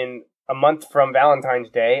agents in a month from Valentine's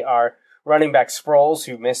Day are running back Sproles,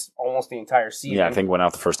 who missed almost the entire season. Yeah, I think went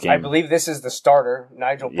out the first game. I believe this is the starter,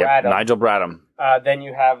 Nigel Yep, Bradham. Nigel Bradham. Then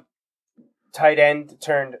you have tight end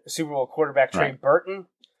turned Super Bowl quarterback Trey Right. Burton.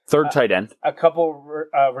 Third tight end. A couple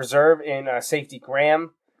reserve in safety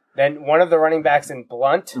Graham. Then one of the running backs in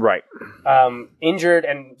Blunt. Right. Injured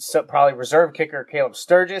and probably reserve kicker Caleb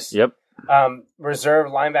Sturgis. Yep. Reserve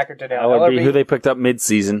linebacker Daniel That would be Ellerbe. who they picked up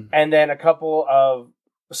mid-season. And then a couple of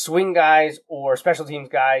swing guys or special teams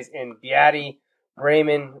guys in Beatty,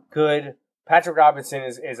 Brayman, Good. Patrick Robinson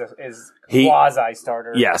is quasi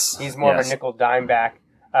starter. Yes. He's more of a nickel dime back.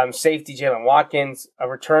 Safety Jalen Watkins, a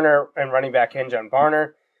returner and running back Kenjon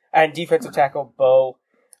Barner, and defensive tackle Bo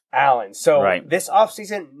Allen. So this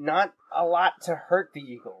offseason, not a lot to hurt the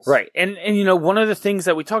Eagles. Right. And you know, one of the things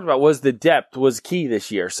that we talked about was the depth was key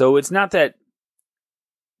this year. So it's not that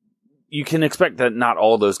you can expect that not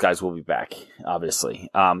all those guys will be back, obviously.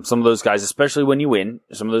 Some of those guys, especially when you win,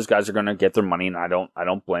 some of those guys are going to get their money, and I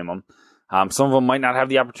don't blame them. Some of them might not have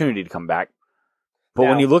the opportunity to come back. But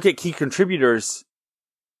when you look at key contributors,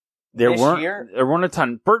 there weren't a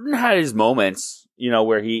ton. Burton had his moments, you know,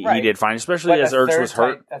 where he did fine, especially as Ertz was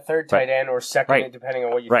hurt. A third tight end or second, depending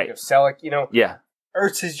on what you think of Selleck. You know,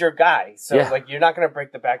 Ertz is your guy. So, like, you're not going to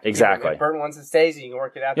break the back. Exactly. If Burton wants to stay, so you can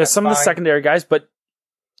work it out. Yeah, some of the secondary guys, but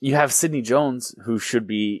you have Sidney Jones, who should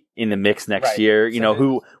be in the mix next year, you know,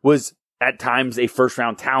 who was at times a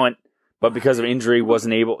first-round talent, but because of injury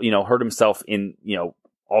wasn't able, you know, hurt himself in, you know,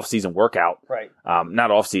 off-season workout. Right. Not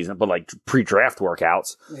off-season, but like pre-draft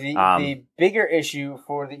workouts. The bigger issue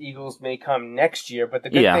for the Eagles may come next year, but the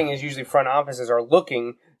good thing is usually front offices are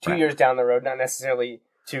looking 2 years down the road, not necessarily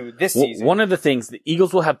to this season. One of the things, the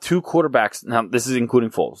Eagles will have two quarterbacks. Now, this is including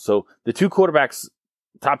Foles. So the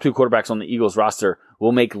top two quarterbacks on the Eagles roster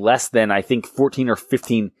will make less than, I think, 14 or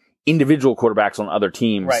 15 individual quarterbacks on other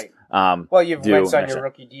teams. Right. Well, you have Wentz on your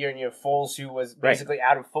rookie deal, and you have Foles, who was basically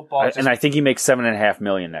out of football. And I think he makes $7.5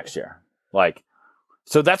 million next year. Like,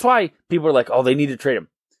 so that's why people are like, "Oh, they need to trade him."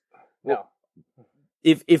 No.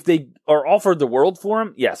 If they are offered the world for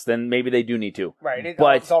him, yes, then maybe they do need to. Right.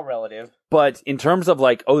 It's all relative. But in terms of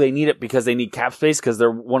like, oh, they need it because they need cap space because they're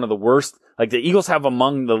one of the worst. Like the Eagles have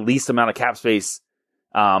among the least amount of cap space,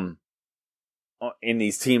 in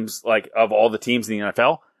these teams, like of all the teams in the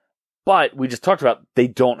NFL. But we just talked about they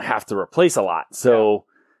don't have to replace a lot. So,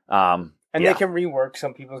 and they can rework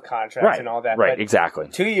some people's contracts and all that. Right, but exactly.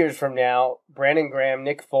 2 years from now, Brandon Graham,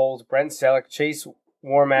 Nick Foles, Brent Selleck, Chase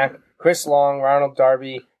Warmack, Chris Long, Ronald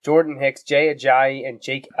Darby, Jordan Hicks, Jay Ajayi, and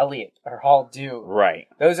Jake Elliott are all due. Right.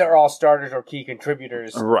 Those are all starters or key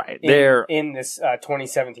contributors they're in this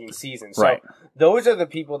 2017 season. So those are the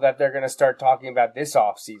people that they're going to start talking about this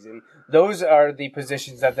offseason. Those are the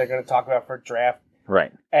positions that they're going to talk about for draft.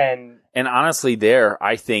 Right. And honestly,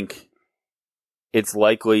 I think it's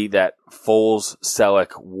likely that Foles,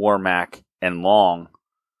 Selleck, Warmack, and Long,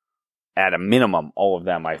 at a minimum, all of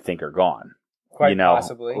them I think are gone. Quite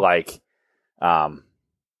possibly. Like,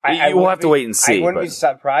 we'll have to wait and see. I wouldn't be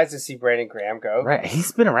surprised to see Brandon Graham go. Right.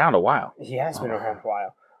 He's been around a while. He has been around a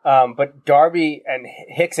while. But Darby and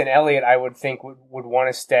Hicks and Elliott, I would think would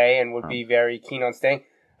want to stay and would be very keen on staying.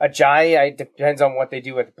 Ajayi, depends on what they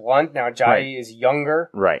do with Blunt. Now, Ajayi is younger.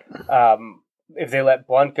 Right. If they let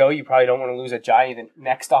Blunt go, you probably don't want to lose Ajayi the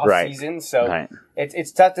next off season. So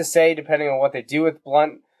it's tough to say depending on what they do with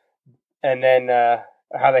Blunt and then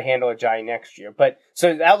how they handle Ajayi next year. But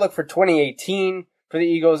so the outlook for 2018 for the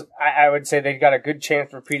Eagles, I would say they've got a good chance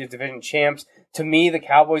to repeat as division champs. To me, the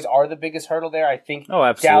Cowboys are the biggest hurdle there. I think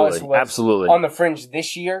Dallas was on the fringe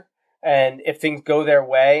this year. And if things go their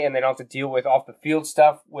way and they don't have to deal with off-the-field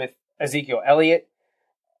stuff with Ezekiel Elliott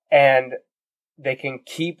and they can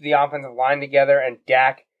keep the offensive line together and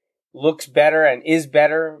Dak looks better and is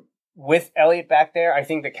better with Elliott back there, I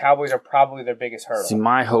think the Cowboys are probably their biggest hurdle. See,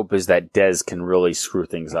 my hope is that Dez can really screw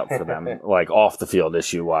things up for them, like off-the-field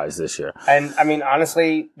issue-wise this year. And, I mean,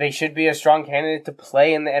 honestly, they should be a strong candidate to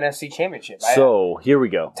play in the NFC Championship. So, here we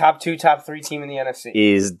go. Top 2, top 3 team in the NFC.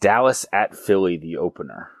 Is Dallas at Philly the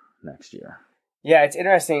opener next year? Yeah, it's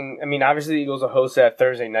interesting. I mean, obviously the Eagles will host that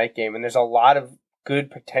Thursday night game, and there's a lot of good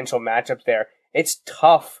potential matchups there. It's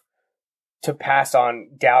tough to pass on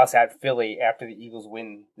Dallas at Philly after the Eagles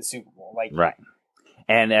win the Super Bowl. Right.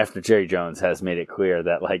 And after Jerry Jones has made it clear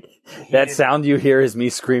that, that sound you hear is me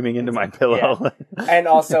screaming into my pillow. Yeah. And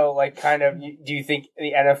also, do you think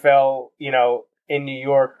the NFL, in New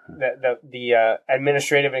York, the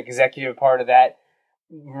administrative and executive part of that,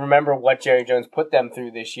 remember what Jerry Jones put them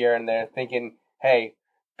through this year, and they're thinking, hey,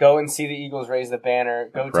 Go and see the Eagles raise the banner.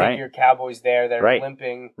 Go take Right. your Cowboys there. They're Right.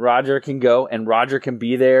 limping. Roger can go, and Roger can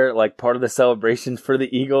be there, like part of the celebration for the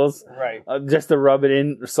Eagles, Right. just to rub it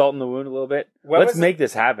in, salt in the wound a little bit. When Let's was make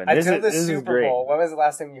this happen. Until the This is Super great. Bowl, when was the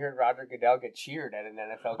last time you heard Roger Goodell get cheered at an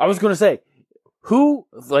NFL game? I was going to say,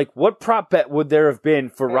 what prop bet would there have been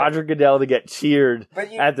for Yeah. Roger Goodell to get cheered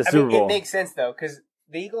at the Super Bowl? It makes sense, though, because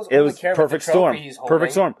the Eagles It only was care about the perfect trophy storm. he's holding.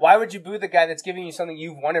 Perfect storm. Why would you boo the guy that's giving you something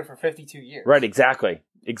you've wanted for 52 years? Right, exactly.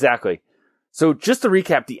 So just to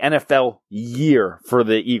recap the NFL year for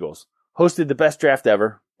the Eagles. Hosted the best draft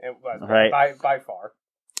ever. It was, Right. by far.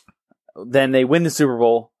 Then they win the Super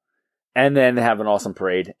Bowl, and then they have an awesome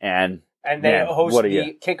parade. And And they man, host what a the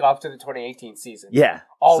year. kickoff to the 2018 season. Yeah.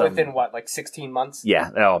 All some- within, 16 months?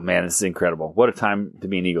 Yeah. Oh, man, this is incredible. What a time to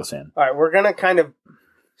be an Eagles fan. All right, we're going to kind of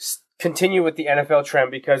continue with the NFL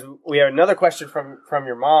trend because we have another question from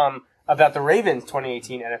your mom about the Ravens'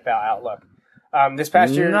 2018 NFL outlook. This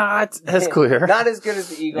past year, Not as clear. not as good as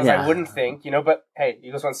the Eagles, Yeah. I wouldn't think, but hey,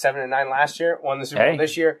 Eagles won 7-9 last year, won the Super Bowl Hey.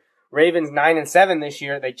 this year. Ravens 9-7 this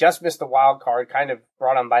year. They just missed the wild card, kind of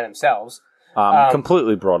brought on by themselves.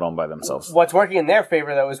 Completely brought on by themselves. What's working in their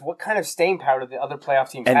favor though is what kind of staying power do the other playoff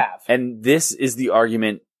teams have? And this is the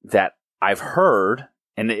argument that I've heard,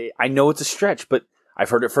 and I know it's a stretch, but I've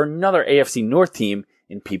heard it for another AFC North team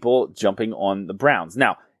and people jumping on the Browns.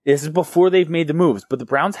 Now, this is before they've made the moves, but the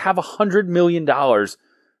Browns have $100 million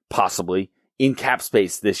possibly in cap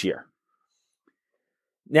space this year.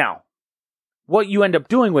 Now, what you end up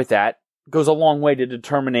doing with that goes a long way to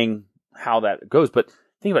determining how that goes. But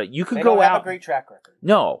think about it. You could They go don't have out. a great track record.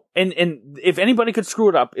 No. And if anybody could screw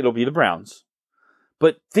it up, it'll be the Browns.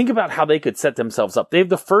 But think about how they could set themselves up. They have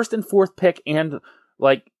the first and fourth pick and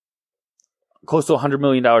close to $100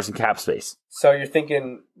 million in cap space. So you're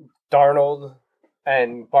thinking Darnold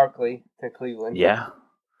and Barkley to Cleveland. Yeah.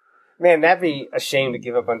 Man, that'd be a shame to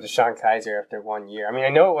give up on Deshaun Kaiser after 1 year. I mean, I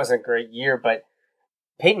know it wasn't a great year, but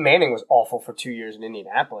Peyton Manning was awful for 2 years in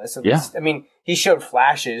Indianapolis. At least, I mean, he showed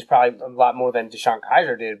flashes, probably a lot more than Deshaun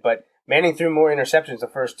Kaiser did, but Manning threw more interceptions the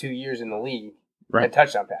first 2 years in the league than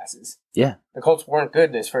touchdown passes. Yeah. The Colts weren't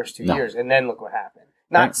good this first 2 years, and then look what happened.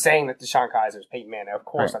 Not saying that Deshaun Kaiser is Peyton Manning. Of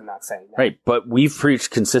course, I'm not saying that. Right. But we've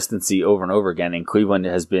preached consistency over and over again, and Cleveland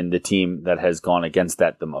has been the team that has gone against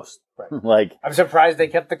that the most. Right. I'm surprised they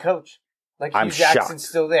kept the coach. Hugh I'm Jackson's shocked.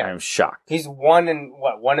 still there. I'm shocked. He's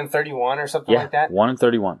 1-31 or something like that.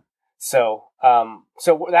 1-31. So,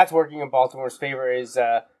 so that's working in Baltimore's favor. Is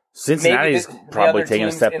Cincinnati's maybe the probably other taking a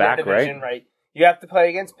teams step in their back, division, right? You have to play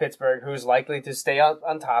against Pittsburgh, who's likely to stay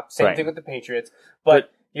on top. Same Right. thing with the Patriots. But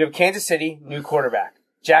you have Kansas City, new quarterback.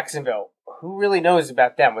 Jacksonville, who really knows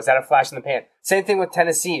about them? Was that a flash in the pan? Same thing with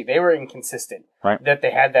Tennessee. They were inconsistent. Right. That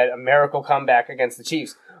they had that miracle comeback against the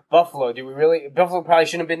Chiefs. Buffalo, Buffalo probably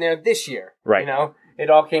shouldn't have been there this year. Right. It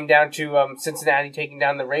all came down to Cincinnati taking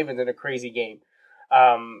down the Ravens in a crazy game.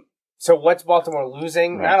 So what's Baltimore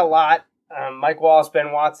losing? Right. Not a lot. Mike Wallace,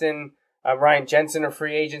 Ben Watson, Ryan Jensen are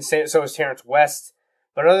free agents. So is Terrence West.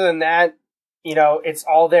 But other than that, it's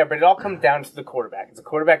all there. But it all comes down to the quarterback. It's a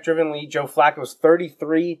quarterback-driven league. Joe Flacco is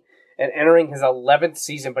 33 and entering his 11th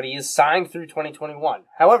season, but he is signed through 2021.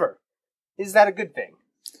 However, is that a good thing?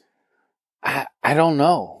 I don't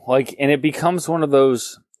know. And it becomes one of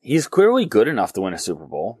those. He's clearly good enough to win a Super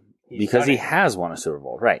Bowl because he has won a Super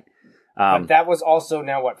Bowl, right? But that was also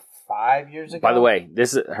now 5 years ago. By the way,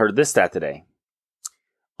 heard this stat today.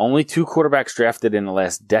 Only 2 quarterbacks drafted in the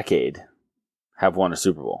last decade have won a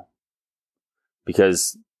Super Bowl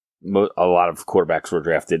because a lot of quarterbacks were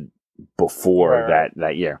drafted before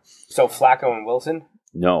that year. So Flacco and Wilson?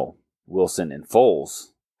 No, Wilson and Foles.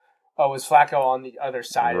 Oh, was Flacco on the other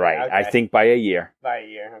side? Right, Okay. I think by a year. By a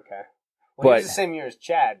year, okay. Well, he was the same year as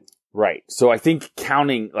Chad. Right, so I think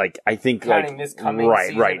counting this coming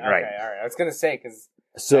season. Right. Okay, all right. I was going to say, because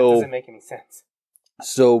that So doesn't make any sense.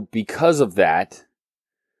 So because of that,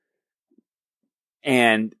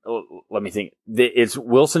 and let me think, it's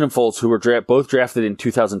Wilson and Foles who were both drafted in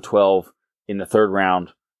 2012 in the 3rd round,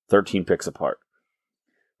 13 picks apart.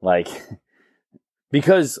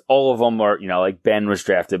 Because all of them are, Ben was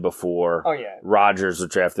drafted before. Oh, yeah. Rodgers was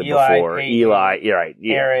drafted Eli, before. Peyton, Eli, you're right.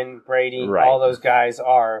 Yeah. Aaron, Brady, Right. all those guys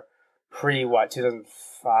are pre,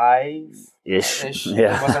 2005? Ish. It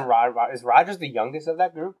Yeah. wasn't Is Rodgers the youngest of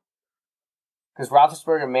that group? Because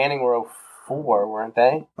Roethlisberger and Manning were 04, weren't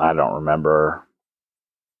they? I don't remember.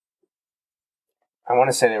 I want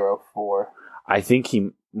to say they were 04. I think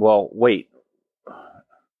wait.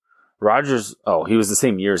 Rodgers, he was the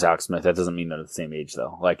same year as Alex Smith. That doesn't mean they're the same age,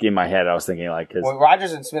 though. In my head, I was thinking, Well,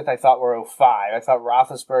 Rodgers and Smith, I thought, were 05. I thought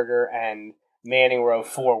Roethlisberger and Manning were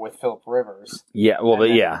 04 with Phillip Rivers. Yeah, well,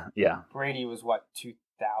 And then yeah. Brady was,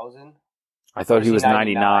 2000. I thought he was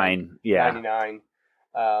 99. 99. Yeah. 99.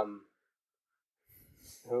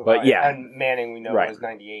 But yeah. And Manning, we know, Right. was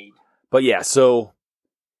 98. But yeah, so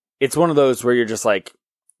it's one of those where you're just like,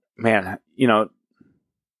 man,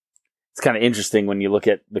 it's kind of interesting when you look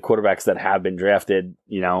at the quarterbacks that have been drafted,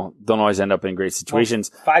 don't always end up in great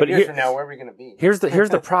situations. Well, 5 but years from now, where are we going to be? Here's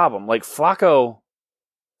the problem. Like Flacco,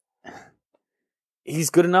 he's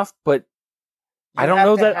good enough, but I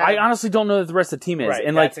honestly don't know that the rest of the team is. Right,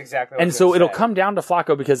 and that's exactly what I and was so gonna it'll say. come down to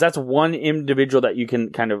Flacco because that's one individual that you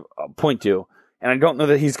can kind of point to. And I don't know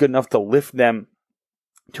that he's good enough to lift them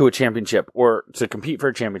to a championship or to compete for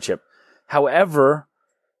a championship. However,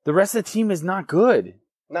 the rest of the team is not good.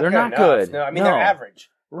 They're good not enough. good. No, I mean, they're average.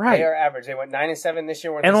 Right. They are average. They went 9-7 this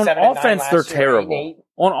year. And on 7-9 offense, last they're year, terrible. 8-8.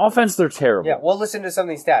 On offense, they're terrible. Yeah, well, listen to some of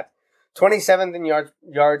these stats. 27th in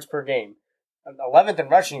yards per game. 11th in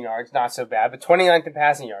rushing yards, not so bad, but 29th in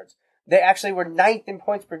passing yards. They actually were 9th in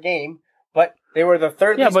points per game, but they were the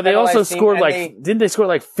third Yeah, least but they also penalized team, scored and didn't they score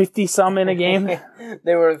 50-some in a game?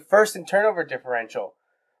 they were first in turnover differential.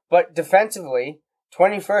 But defensively,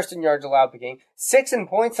 21st in yards allowed per game, 6th in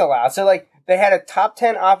points allowed. So, they had a top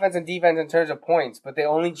 10 offense and defense in terms of points, but they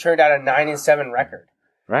only churned out a 9-7 record.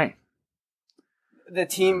 Right. The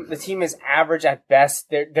team is average at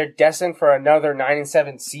best. They're destined for another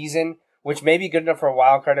 9-7 season, which may be good enough for a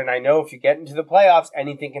wild card. And I know if you get into the playoffs,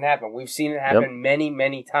 anything can happen. We've seen it happen many,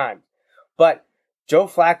 many times. But Joe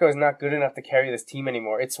Flacco is not good enough to carry this team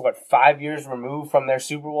anymore. It's 5 years removed from their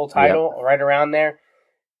Super Bowl title, right around there.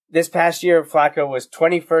 This past year, Flacco was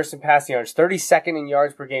 21st in passing yards, 32nd in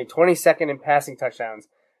yards per game, 22nd in passing touchdowns,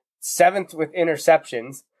 7th with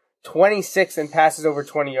interceptions, 26th in passes over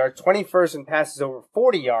 20 yards, 21st in passes over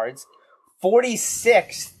 40 yards,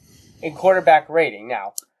 46th in quarterback rating.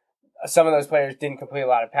 Now, some of those players didn't complete a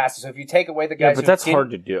lot of passes. So if you take away the guys but who that's didn't hard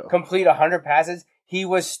to do. complete 100 passes, he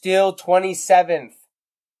was still 27th.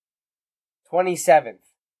 27th.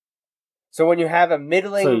 So when you have a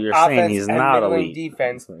middling So you're saying offense he's and not middling elite.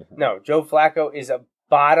 defense, no, Joe Flacco is a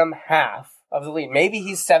bottom half of the league. Maybe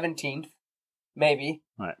he's 17th, maybe,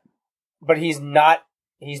 Right. but he's not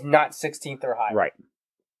 16th or higher Right.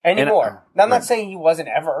 anymore. Now, I'm right. not saying he wasn't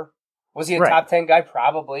ever. Was he a Right. top 10 guy?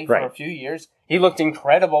 Probably for Right. a few years. He looked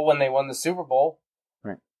incredible when they won the Super Bowl.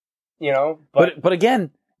 Right. But But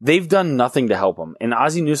again, they've done nothing to help him. And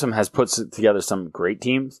Ozzie Newsome has put together some great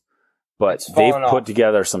teams, but It's they've fallen put off.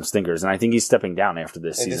 together some stinkers. And I think he's stepping down after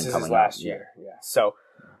this and season this is coming his last up. year. Yeah. So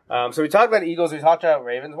we talked about the Eagles. We talked about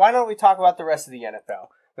Ravens. Why don't we talk about the rest of the NFL?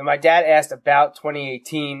 Then my dad asked about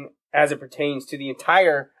 2018 as it pertains to the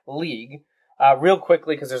entire league, real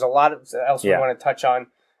quickly, because there's a lot else we want to touch on.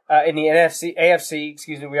 In the AFC,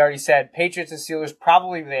 we already said Patriots and Steelers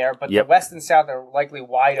probably there, but the West and South are likely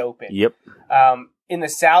wide open. Yep. In the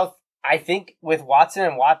South, I think with Watson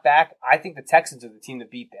and Watt back, I think the Texans are the team to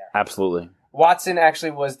beat there. Absolutely. Watson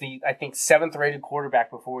actually was the, 7th rated quarterback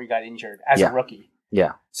before he got injured as a rookie.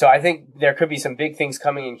 Yeah. So I think there could be some big things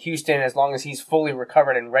coming in Houston as long as he's fully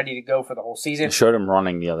recovered and ready to go for the whole season. I showed him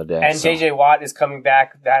running the other day. And so. J.J. Watt is coming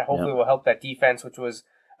back. That hopefully will help that defense, which was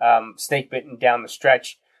snake-bitten down the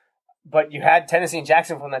stretch. But you had Tennessee and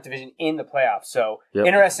Jacksonville in that division in the playoffs. So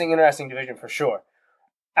interesting division for sure.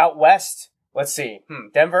 Out West, let's see.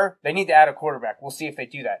 Denver, they need to add a quarterback. We'll see if they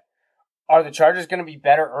do that. Are the Chargers going to be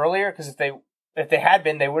better earlier? Because if they had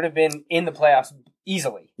been, they would have been in the playoffs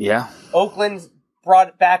easily. Yeah. Oakland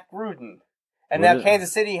brought back Gruden. And now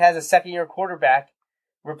Kansas City has a second-year quarterback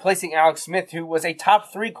replacing Alex Smith, who was a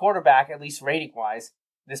top 3 quarterback, at least rating-wise,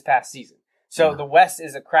 this past season. So the West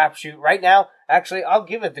is a crapshoot. Right now, actually, I'll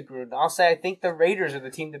give it to Gruden. I'll say I think the Raiders are the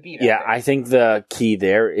team to beat. Yeah, I think the key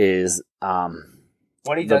there is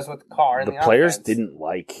what he does with Carr and the the players offense. didn't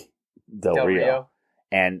like Del Rio.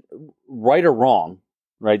 And right or wrong,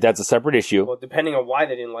 right, that's a separate issue. Well, depending on why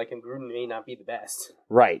they didn't like him, Gruden may not be the best.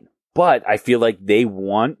 Right. But I feel like they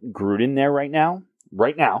want Gruden there right now.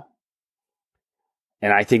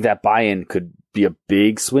 And I think that buy-in could be a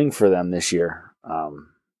big swing for them this year.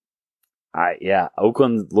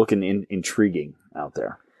 Oakland's looking intriguing out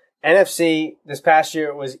there. NFC, this past year,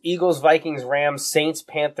 it was Eagles, Vikings, Rams, Saints,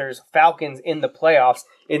 Panthers, Falcons in the playoffs.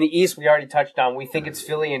 In the East, we already touched on. We think it's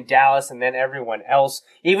Philly and Dallas and then everyone else.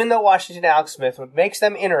 Even though Washington, Alex Smith, what makes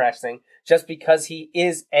them interesting, just because he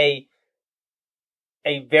is a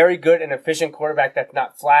very good and efficient quarterback that's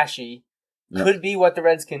not flashy, could be what the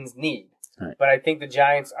Redskins need. Right. But I think the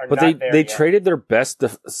Giants are not there But they yet. traded their best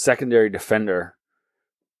secondary defender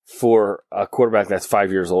for a quarterback that's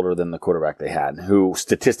 5 years older than the quarterback they had, who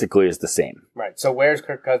statistically is the same. Right. So where's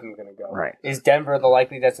Kirk Cousins going to go? Right. Is Denver the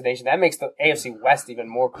likely destination? That makes the AFC West even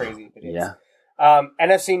more crazy if it is. Yeah.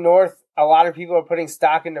 NFC North, a lot of people are putting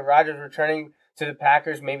stock into Rodgers returning to the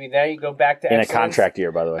Packers. Maybe there you go back to In excellence. a contract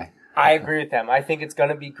year, by the way. I agree with them. I think it's going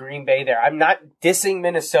to be Green Bay there. I'm not dissing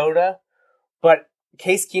Minnesota, but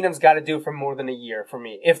Case Keenum's got to do it for more than a year for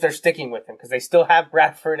me if they're sticking with him because they still have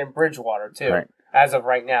Bradford and Bridgewater too Right. as of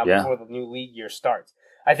right now before the new league year starts.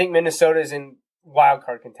 I think Minnesota is in wild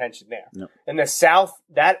card contention there. No. In the South,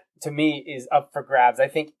 that to me is up for grabs. I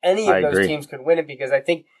think any of I those agree. teams could win it because I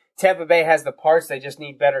think Tampa Bay has the parts. They just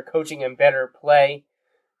need better coaching and better play.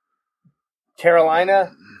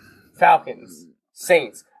 Carolina, Falcons,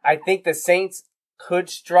 Saints. I think the Saints could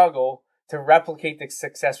struggle to replicate the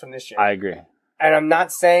success from this year. I agree. And I'm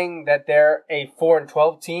not saying that they're a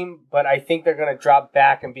 4-12 team, but I think they're going to drop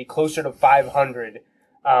back and be closer to 500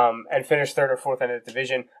 and finish third or fourth in the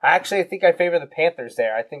division. I think I favor the Panthers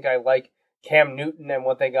there. I think I like Cam Newton and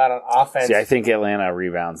what they got on offense. See, I think Atlanta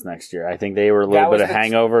rebounds next year. I think they were a little bit of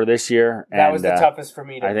hangover this year. That was the toughest for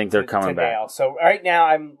me to I think they're coming back. nail. So right now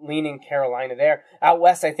I'm leaning Carolina there. Out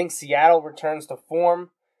west, I think Seattle returns to form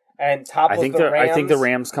and topples the Rams. I think the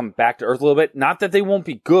Rams come back to earth a little bit. Not that they won't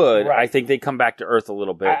be good. Right. I think they come back to earth a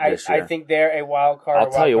little bit this year. I think they're a wild card.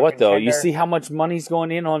 I'll tell you what, though. You contender. see how much money's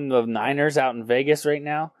going in on the Niners out in Vegas right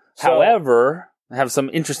now? So- However, have some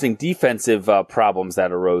interesting defensive problems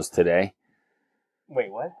that arose today.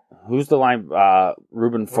 Wait, what? Who's the line?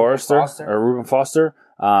 Reuben Foster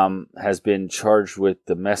has been charged with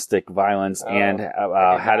domestic violence and did not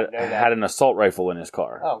know that. had an assault rifle in his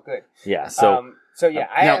car. Oh, good. Yeah, so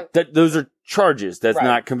yeah, those are charges. That's Right.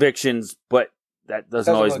 not convictions, but that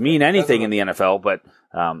doesn't always look mean good. anything Doesn't in the NFL. But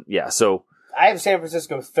so I have San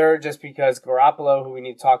Francisco third just because Garoppolo, who we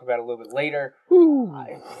need to talk about a little bit later,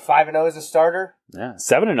 5-0 as a starter. yeah,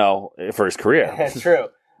 7-0 for his career. That's true.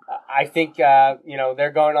 I think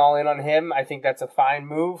they're going all in on him. I think that's a fine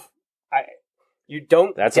move.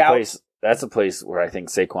 That's a place where I think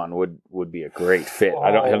Saquon would be a great fit.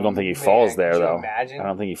 I don't think he falls there though. Imagine? I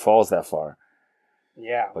don't think he falls that far.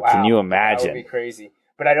 Yeah, But wow. can you That imagine? would be crazy.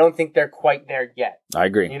 But I don't think they're quite there yet. I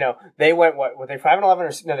agree. They went were they 5-11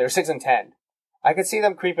 or no? They were 6-10. I could see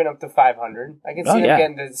them creeping up to 500. I can see them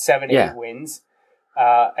getting to 7-8 wins.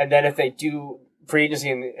 And then if they do free agency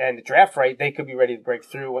and the draft right, they could be ready to break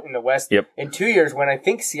through in the West in 2 years when I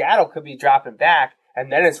think Seattle could be dropping back, and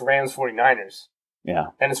then it's Rams 49ers. Yeah.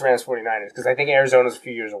 Then it's Rams 49ers because I think Arizona's a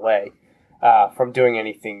few years away from doing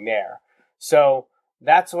anything there. So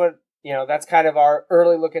that's what, that's kind of our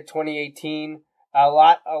early look at 2018. A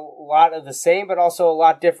lot of the same, but also a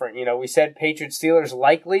lot different. We said Patriots Steelers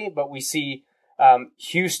likely, but we see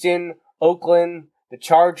Houston, Oakland, the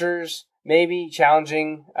Chargers maybe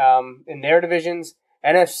challenging in their divisions.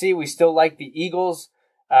 NFC, we still like the Eagles,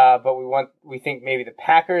 but we think maybe the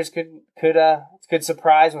Packers could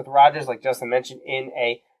surprise with Rodgers, like Justin mentioned, in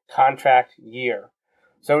a contract year.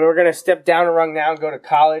 So we're going to step down a rung now and go to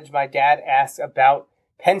college. My dad asked about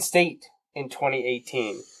Penn State in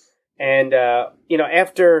 2018. And,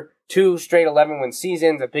 after 2 straight 11-win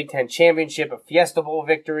seasons, a Big Ten championship, a Fiesta Bowl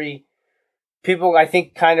victory, people, I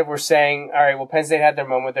think, kind of were saying, all right, well, Penn State had their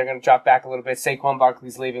moment. They're going to drop back a little bit. Saquon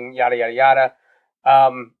Barkley's leaving, yada, yada, yada.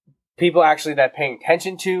 People actually that paying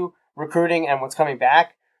attention to recruiting and what's coming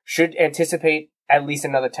back should anticipate at least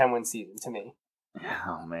another 10-win season to me.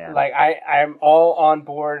 Oh, man. Like, I'm all on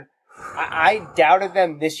board. I doubted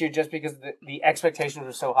them this year just because the expectations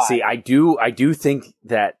were so high. See, I do think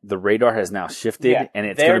that the radar has now shifted, and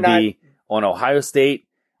it's going to be on Ohio State.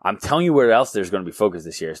 I'm telling you where else there's going to be focus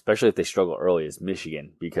this year, especially if they struggle early, is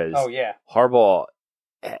Michigan, because Harbaugh,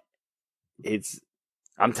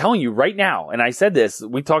 I'm telling you right now, and I said this,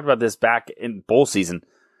 we talked about this back in bowl season.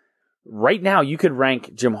 Right now, you could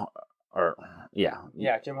rank Jim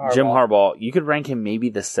Harbaugh. You could rank him maybe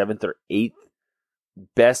the 7th or 8th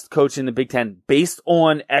best coach in the Big Ten based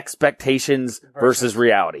on expectations versus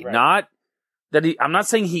reality. Right. Not that I'm not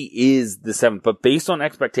saying he is the 7th, but based on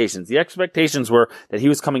expectations. The expectations were that he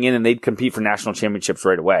was coming in and they'd compete for national championships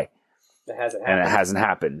right away. It hasn't happened. And it hasn't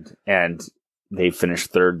happened. And they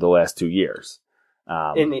finished 3rd the last 2 years.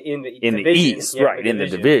 In the division. East, right, in the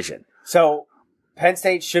division. So Penn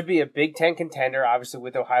State should be a Big Ten contender, obviously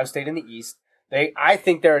with Ohio State in the East. I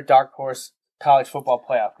think they're a dark horse college football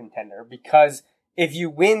playoff contender because if you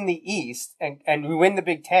win the East and you win the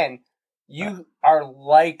Big Ten, you are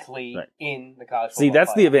likely in the college football See,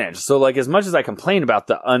 that's playoff. the advantage. So, like, as much as I complain about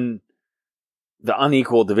the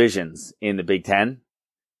unequal divisions in the Big Ten,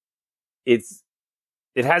 it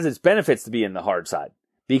has its benefits to be in the hard side.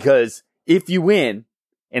 Because if you win,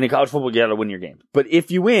 and in college football, you got to win your games. But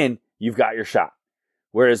if you win, you've got your shot.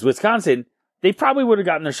 Whereas Wisconsin, they probably would have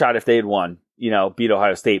gotten their shot if they had won, beat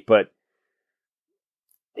Ohio State. But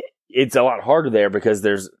it's a lot harder there because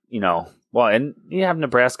there's, and you have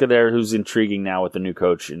Nebraska there who's intriguing now with the new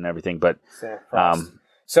coach and everything. But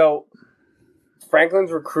so Franklin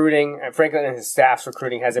and his staff's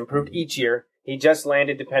recruiting has improved each year. He just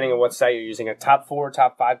landed, depending on what site you're using, a top 4 or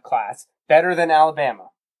top 5 class, better than Alabama.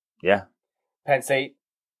 Yeah. Penn State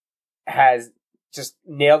has just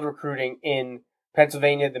nailed recruiting in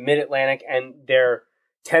Pennsylvania, the Mid-Atlantic, and their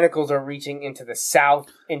tentacles are reaching into the South,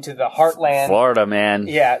 into the heartland. Florida, man.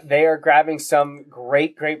 Yeah, they are grabbing some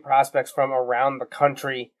great, great prospects from around the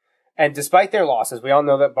country. And despite their losses, we all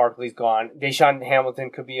know that Barkley's gone. Deshaun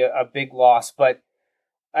Hamilton could be a big loss, but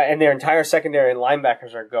and their entire secondary and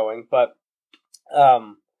linebackers are going. But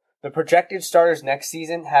the projected starters next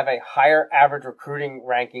season have a higher average recruiting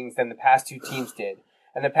rankings than the past 2 teams did.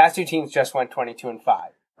 And the past 2 teams just went 22-5.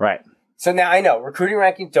 Right. So now I know recruiting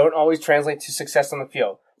rankings don't always translate to success on the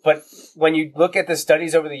field. But when you look at the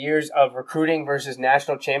studies over the years of recruiting versus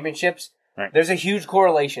national championships, right, there's a huge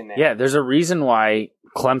correlation there. Yeah, there's a reason why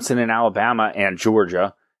Clemson and Alabama and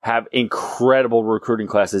Georgia have incredible recruiting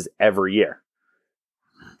classes every year.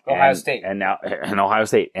 Ohio State. And Ohio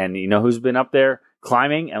State. And you know who's been up there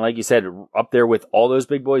climbing? And like you said, up there with all those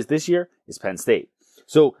big boys this year is Penn State.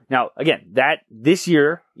 So now, again, this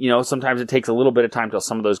year, sometimes it takes a little bit of time till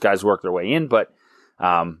some of those guys work their way in, but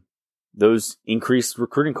those increased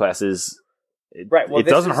recruiting classes, it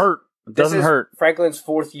doesn't hurt. It doesn't hurt. Franklin's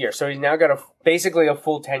 4th year, so he's now got basically a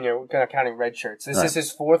full tenure, counting red shirts. This is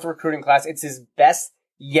his 4th recruiting class. It's his best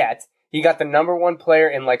yet. He got the number 1 player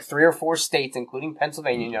in like 3 or 4 states, including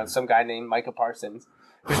Pennsylvania. Some guy named Micah Parsons,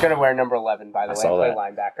 who's going to wear number 11, by the way, play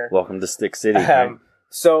linebacker. Welcome to Stick City. Right?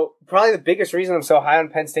 So probably the biggest reason I'm so high on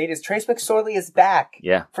Penn State is Trace McSorley is back.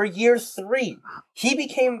 Yeah. For year 3. He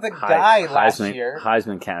became the guy last year.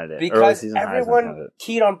 Heisman candidate. Because everyone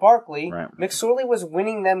keyed on Barkley. Right. McSorley was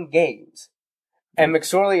winning them games. And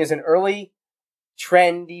McSorley is an early,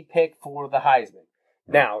 trendy pick for the Heisman.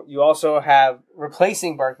 Now, you also have,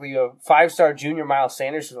 replacing Barkley, you have 5-star junior Miles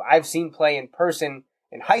Sanders, who I've seen play in person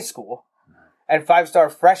in high school, and 5-star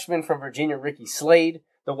freshman from Virginia, Ricky Slade.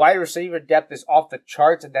 The wide receiver depth is off the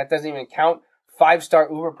charts, and that doesn't even count 5-star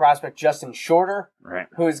uber prospect Justin Shorter, right,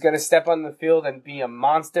 who is going to step on the field and be a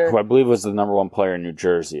monster. Who I believe was the number 1 player in New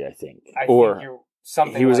Jersey, I think.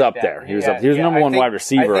 Something he was like up that. there. He was number 1 wide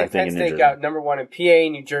receiver, I think, Penn in New State Jersey. got number 1 in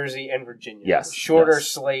PA, New Jersey, and Virginia. Yes. Shorter, yes.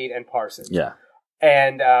 Slade, and Parsons. Yeah.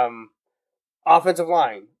 And offensive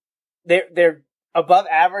line. They're above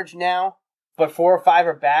average now, but 4 or 5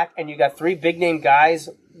 are back, and you got 3 big-name guys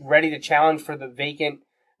ready to challenge for the vacant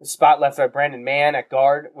spot left by Brandon Mann at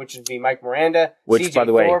guard, which would be Mike Miranda. Which, CJ by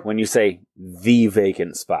the way, Thorpe, when you say the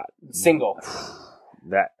vacant spot, single.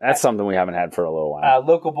 That's something we haven't had for a little while.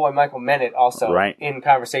 Local boy Michael Mennett also in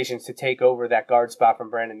conversations to take over that guard spot from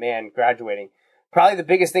Brandon Mann graduating. Probably the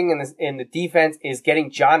biggest thing in the defense is getting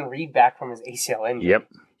John Reed back from his ACL injury. Yep.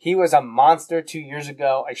 He was a monster 2 years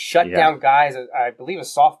ago. I shut down guys, I believe a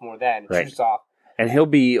sophomore then, true soft. And he'll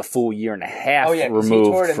be a full year and a half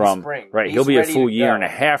removed from he'll be a full year and a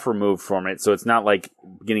half removed from it, so it's not like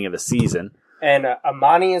beginning of the season. And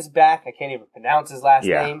Amani is back. I can't even pronounce his last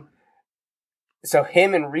name. So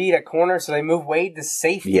him and Reed at corner, so they move Wade to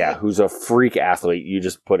safety. Yeah, who's a freak athlete. You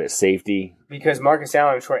just put it safety. Because Marcus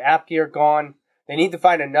Allen and Troy Apke are gone. They need to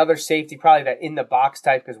find another safety, probably that in-the-box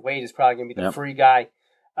type, because Wade is probably going to be the free guy.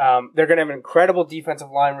 They're going to have an incredible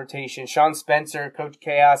defensive line rotation. Sean Spencer, Coach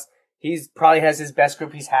Chaos, he's probably has his best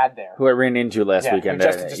group he's had there. Who I ran into last weekend. Who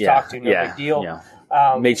Justin just talked to, no big deal.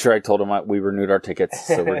 Yeah. Made sure I told him we renewed our tickets,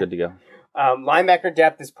 so we're good to go. Linebacker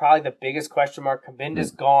depth is probably the biggest question mark.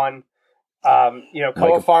 Kabinda's gone.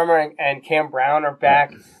 Koa Farmer and Cam Brown are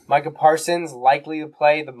back. Micah Parsons likely to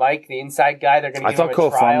play the inside guy. They're going to give him a trial. I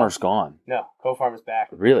thought Koa Farmer's gone. No, Koa Farmer's back.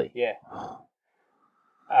 Really? Yeah.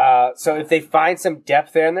 So if they find some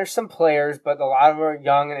depth there, and there's some players, but a lot of them are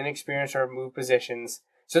young and inexperienced or move positions.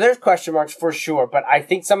 So there's question marks for sure, but I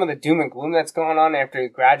think some of the doom and gloom that's going on after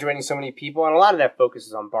graduating so many people, and a lot of that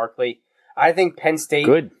focuses on Barkley. I think Penn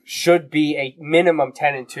State should be a minimum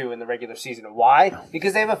 10-2 in the regular season. Why?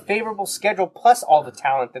 Because they have a favorable schedule plus all the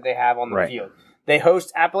talent that they have on the field. They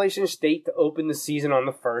host Appalachian State to open the season on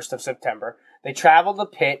the 1st of September. They travel to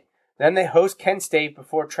Pitt. Then they host Kent State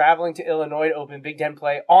before traveling to Illinois to open Big Ten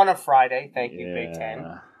play on a Friday. Thank you, Big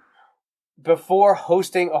Ten. Before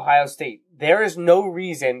hosting Ohio State. There is no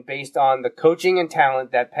reason, based on the coaching and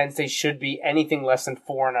talent, that Penn State should be anything less than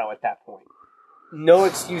 4-0 at that point. No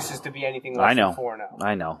excuses to be anything less than 4-0.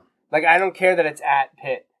 I know. Like, I don't care that it's at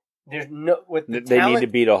Pitt. There's no with the They need talent to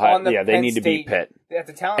beat Ohio. on the Yeah, they Penn need to beat State- Pitt. At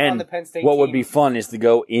the talent And on the Penn State what would team, be fun is to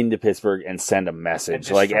go into Pittsburgh and send a message.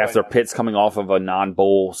 And Like destroy after them. Pitt's coming off of a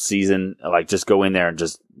non-bowl season, like just go in there and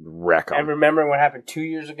just wreck and them. remembering what happened 2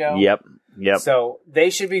 years ago. Yep. So they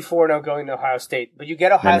should be 4-0 going to Ohio State, but you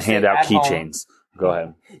get Ohio And State hand out at home. keychains. Go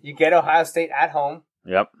ahead. You get Ohio State at home.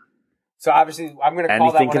 Yep. So obviously, I'm going to call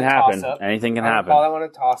Anything that can one a happen. toss-up. Anything can I'm gonna happen. call that one a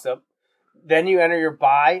toss-up. Then you enter your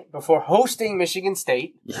bye before hosting Michigan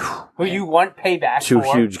State, who you want payback Two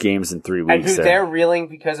for. huge games in 3 And weeks. who they're reeling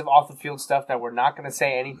because of off-the-field stuff that we're not going to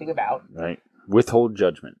say anything about. Right. Withhold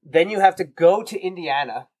judgment. Then you have to go to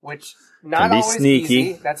Indiana, which not Can be always sneaky.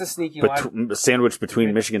 easy. That's a sneaky one. Sandwich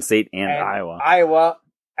between Michigan State and Iowa. Iowa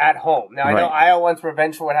at home. Now, I know Right. Iowa wants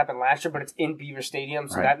revenge for what happened last year, but it's in Beaver Stadium,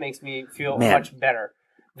 so Right. that makes me feel Man. much better.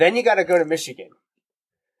 Then you got to go to Michigan.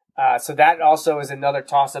 So that also is another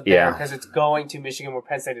toss-up there Yeah. because it's going to Michigan where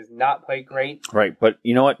Penn State has not played great. Right. But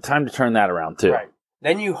you know what? Time to turn that around, too. Right.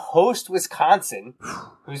 Then you host Wisconsin,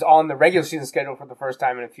 who's on the regular season schedule for the first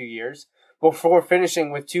time in a few years, before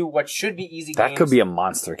finishing with two what should be easy That games. could be a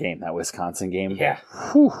monster game, that Wisconsin game. Yeah.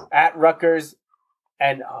 Whew. At Rutgers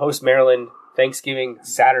and host Maryland Thanksgiving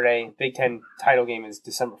Saturday. Big Ten title game is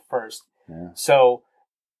December 1st. Yeah. So,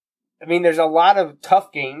 I mean, there's a lot of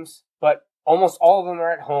tough games, but almost all of them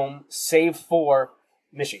are at home, save for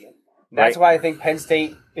Michigan. That's Right. why I think Penn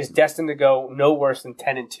State is destined to go no worse than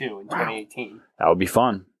 10-2 in 2018. That would be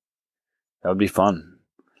fun. That would be fun.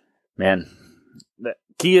 Man, the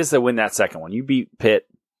key is to win that second one. You beat Pitt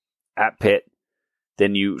at Pitt,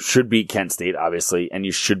 then you should beat Kent State, obviously, and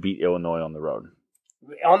you should beat Illinois on the road.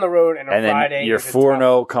 On the road and on And then Friday. you're is a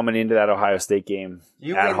 4-0 coming into that Ohio State game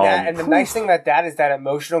You at win home. that, and the nice thing about that is that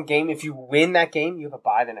emotional game. If you win that game, you have a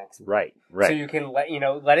bye the next week. Right. So you can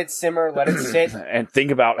let it simmer, let it sit, And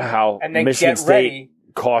think about how and then Michigan get State ready.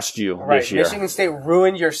 cost you Right, this year. Michigan State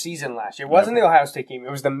ruined your season last year. It wasn't the Ohio State game;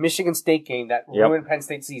 it was the Michigan State game that Yep. ruined Penn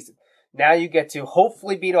State's season. Now you get to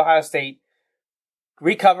hopefully beat Ohio State,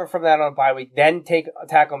 recover from that on a bye week, then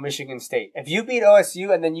tackle Michigan State. If you beat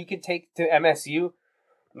OSU and then you can take to MSU,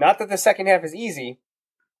 not that the second half is easy,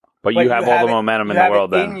 but you have all the it- momentum in you the have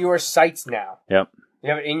world it then. in your sights now. Yep. You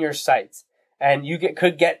have it in your sights, and you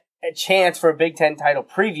could get a chance for a Big Ten title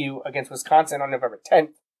preview against Wisconsin on November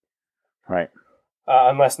 10th, Right.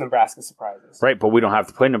 unless Nebraska surprises. Right, but we don't have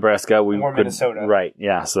to play Nebraska. Or Minnesota. Right,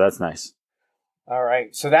 yeah, so that's nice. All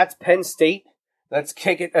right, so that's Penn State. Let's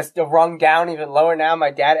kick it. Let's run down even lower now.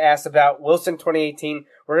 My dad asked about Wilson 2018.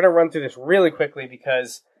 We're going to run through this really quickly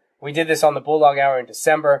because we did this on the Bulldog Hour in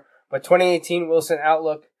December. But 2018 Wilson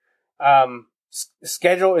outlook.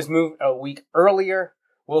 Schedule is moved a week earlier.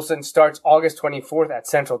 Wilson starts August 24th at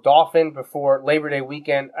Central Dauphin before Labor Day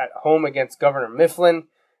weekend at home against Governor Mifflin.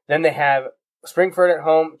 Then they have Springford at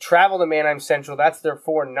home, travel to Manheim Central. That's their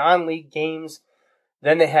 4 non-league games.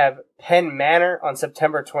 Then they have Penn Manor on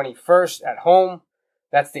September 21st at home.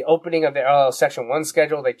 That's the opening of the LL Section 1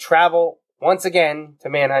 schedule. They travel once again to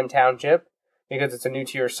Manheim Township because it's a new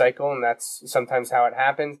tier cycle, and that's sometimes how it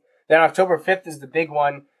happens. Then October 5th is the big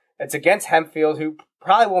one. It's against Hempfield, who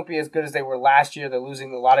probably won't be as good as they were last year. They're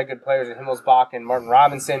losing a lot of good players in Himmelsbach and Martin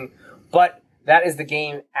Robinson. But that is the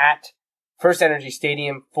game at First Energy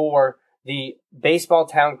Stadium for the Baseball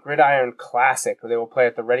Town Gridiron Classic. They will play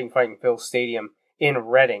at the Reading Fighting Phils Stadium in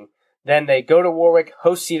Reading. Then they go to Warwick,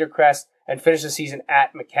 host Cedar Crest, and finish the season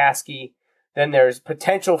at McCaskey. Then there's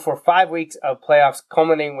potential for 5 weeks of playoffs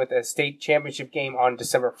culminating with a state championship game on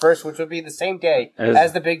December 1st, which would be the same day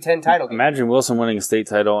as the Big Ten title game. Imagine Wilson winning a state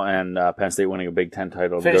title and Penn State winning a Big Ten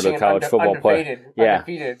title to go Finishing to college an football play.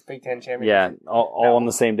 undefeated Big Ten championship. Yeah, all on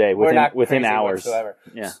the same day, We're not within crazy hours. whatsoever.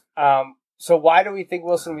 Yeah. So why do we think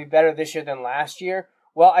Wilson will be better this year than last year?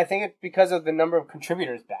 Well, I think it's because of the number of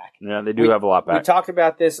contributors back. Yeah, they do have a lot We back. talked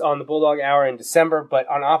about this on the Bulldog Hour in December, but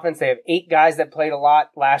on offense, they have 8 guys that played a lot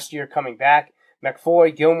last year coming back.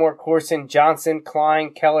 McFoy, Gilmore, Corson, Johnson,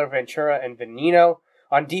 Klein, Keller, Ventura, and Venino.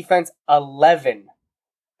 On defense, 11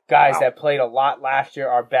 guys that played a lot last year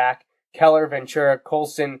are back. Keller, Ventura,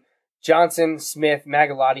 Colson, Johnson, Smith,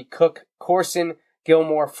 Magalotti, Cook, Corson,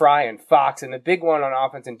 Gilmore, Fry, and Fox. And the big one on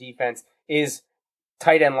offense and defense is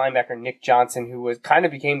tight end linebacker Nick Johnson, who was kind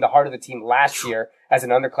of became the heart of the team last year as an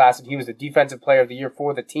underclassman. He was the defensive player of the year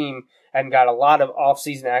for the team and got a lot of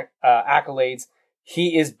offseason accolades.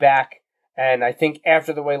 He is back. And I think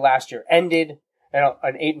after the way last year ended, an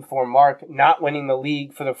 8-4 mark, not winning the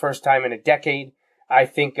league for the first time in a decade, I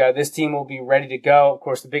think this team will be ready to go. Of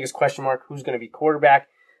course, the biggest question mark, who's going to be quarterback?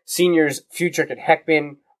 Seniors Futrick and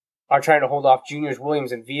Heckman are trying to hold off juniors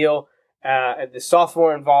Williams and Veal. The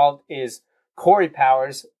sophomore involved is Corey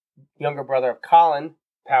Powers, younger brother of Colin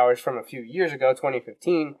Powers from a few years ago,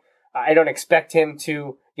 2015. I don't expect him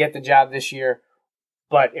to get the job this year,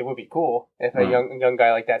 but it would be cool if a young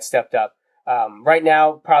guy like that stepped up. Right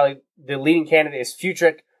now, probably the leading candidate is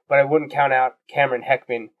Futrich, but I wouldn't count out Cameron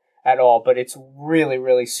Heckman at all. But it's really,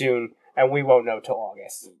 really soon, and we won't know till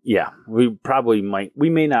August. Yeah, we probably might. We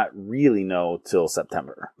may not really know till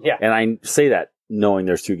September. Yeah. And I say that knowing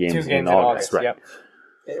there's two games in August. Right. Yep.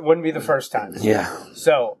 It wouldn't be the first time. Yeah.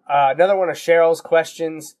 So, another one of Cheryl's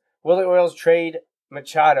questions. Will the Orioles trade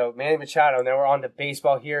Manny Machado? Now we're on to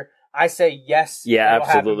baseball here. I say yes. Yeah,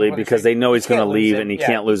 absolutely, because they know he's going to leave and he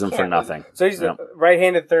can't lose him for nothing. So he's a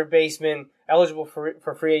right-handed third baseman, eligible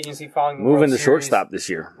for free agency following the moving World to Series. shortstop this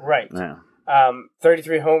year. Right. Yeah.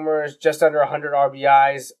 33 homers, just under 100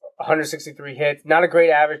 RBIs, 163 hits. Not a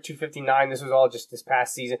great average, 259. This was all just this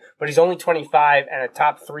past season. But he's only 25 and a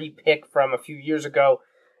top 3 pick from a few years ago.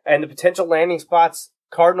 And the potential landing spots,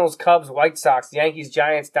 Cardinals, Cubs, White Sox, Yankees,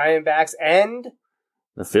 Giants, Diamondbacks, and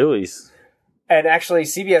the Phillies. And actually,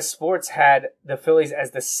 CBS Sports had the Phillies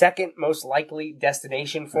as the second most likely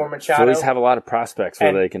destination for Machado. Phillies have a lot of prospects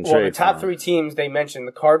where they can trade. Well, the top 3 teams they mentioned,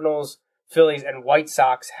 the Cardinals, Phillies, and White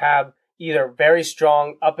Sox, have either very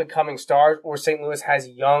strong up-and-coming stars, or St. Louis has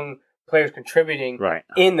young players contributing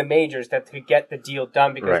in the majors that could get the deal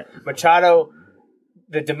done. Because Machado,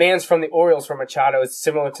 the demands from the Orioles for Machado is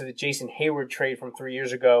similar to the Jason Hayward trade from 3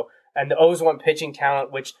 years ago. And the O's want pitching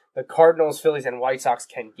talent, which the Cardinals, Phillies, and White Sox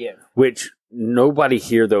can give. Which nobody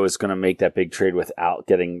here, though, is going to make that big trade without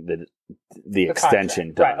getting the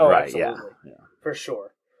extension done. Right. Oh, absolutely. Yeah. For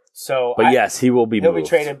sure. So, but yes, he will be moved. He'll be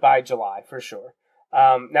traded by July, for sure.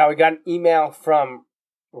 Now, we got an email from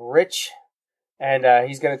Rich, and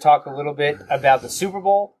he's going to talk a little bit about the Super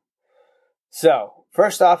Bowl. So,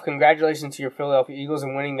 first off, congratulations to your Philadelphia Eagles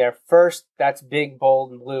on winning their first, that's big,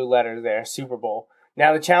 bold, and blue letters there, Super Bowl.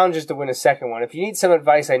 Now, the challenge is to win a second one. If you need some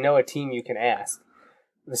advice, I know a team you can ask.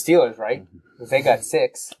 The Steelers, right? Because they got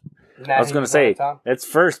 6. I was going to say, it's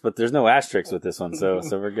first, but there's no asterisks with this one, so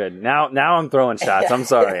we're good. Now I'm throwing shots. I'm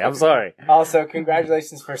sorry. Also,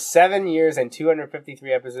 congratulations for 7 years and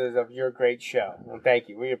 253 episodes of your great show. Well, thank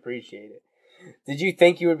you. We appreciate it. Did you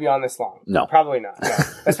think you would be on this long? No. Probably not. No.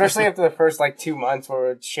 Especially after the first 2 months where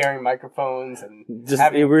we're sharing microphones and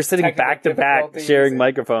we're sitting back to back sharing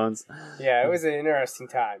microphones. Yeah, it was an interesting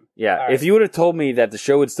time. Yeah. Right. If you would have told me that the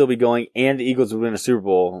show would still be going and the Eagles would win a Super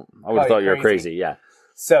Bowl, I would have thought you were crazy. Yeah.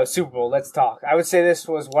 So, Super Bowl, let's talk. I would say this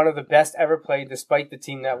was one of the best ever played despite the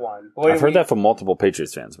team that won. I've heard that from multiple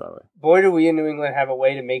Patriots fans, by the way. Boy, do we in New England have a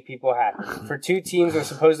way to make people happy. For 2 teams with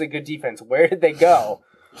supposedly good defense, where did they go?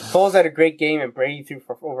 Foles had a great game, and Brady threw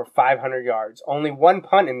for over 500 yards. Only 1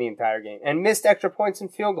 punt in the entire game, and missed extra points and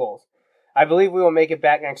field goals. I believe we will make it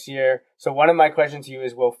back next year. So one of my questions to you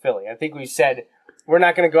is, will Philly? I think we said we're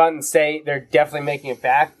not going to go out and say they're definitely making it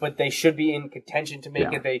back, but they should be in contention to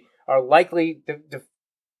make it. They are likely,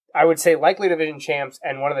 I would say, likely division champs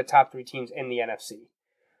and one of the top 3 teams in the NFC.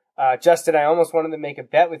 Justin, I almost wanted to make a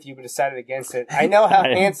bet with you, but decided against it. I know how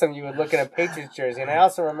handsome you would look in a Patriots jersey, and I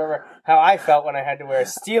also remember how I felt when I had to wear a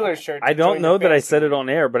Steelers shirt. I don't know that I said it on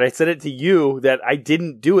air, but I said it to you that I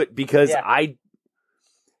didn't do it because as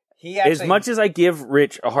much as I give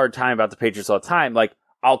Rich a hard time about the Patriots all the time,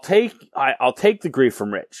 I'll take the grief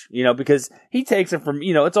from Rich, because he takes it from,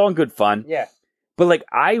 it's all in good fun. Yeah. But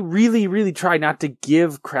I really, really try not to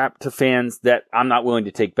give crap to fans that I'm not willing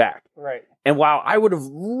to take back. Right. And while I would have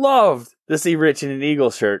loved to see Rich in an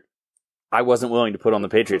Eagles shirt, I wasn't willing to put on the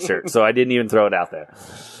Patriots shirt, so I didn't even throw it out there.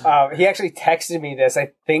 He actually texted me this,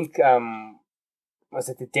 I think, was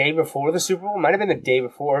it the day before the Super Bowl? It might have been the day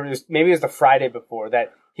before. Maybe it was the Friday before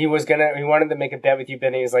that he wanted to make a bet with you,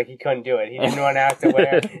 but he was like, he couldn't do it. He didn't want to have to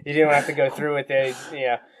wear, he didn't want to have to go through with it.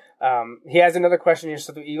 Yeah. He has another question here.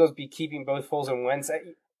 So the Eagles be keeping both Foles and Wentz?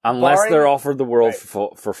 Unless they're offered the world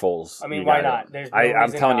for Foles. I mean, why not? There's no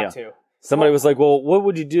I'm telling you. to. Somebody was like, well, what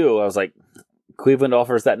would you do? I was like, Cleveland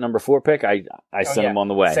offers that number 4 pick. I sent him on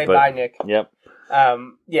the way. Say bye, Nick. Yep.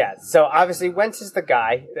 So obviously Wentz is the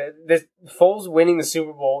guy. Foles winning the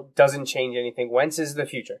Super Bowl doesn't change anything. Wentz is the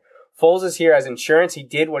future. Foles is here as insurance. He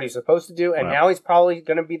did what he's supposed to do, and now he's probably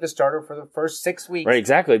going to be the starter for the first 6 weeks. Right,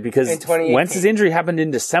 exactly, because Wentz's injury happened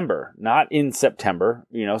in December, not in September,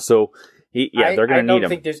 so they're going to need him. I don't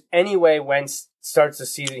think there's any way Wentz starts the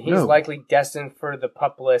season. He's likely destined for the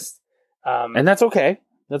PUP list. And that's okay.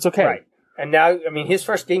 That's okay. Right. And now, his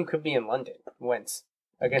first game could be in London, Wentz,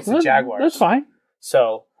 against the Jaguars. That's fine.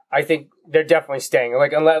 So I think they're definitely staying.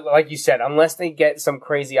 Like you said, unless they get some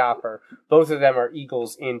crazy offer, both of them are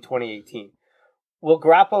Eagles in 2018. Will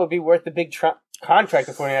Garoppolo be worth the big contract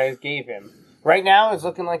the 49ers gave him? Right now, it's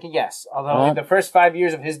looking like a yes. Although in the first 5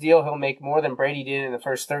 years of his deal, he'll make more than Brady did in the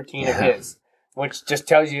first 13 of his. which just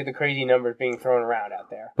tells you the crazy numbers being thrown around out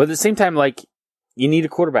there. But at the same time, like, you need a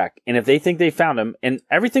quarterback. And if they think they found him, and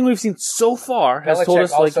everything we've seen so far has told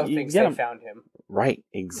us, like, also you thinks get they him. found him. Right,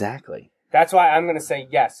 exactly. That's why I'm going to say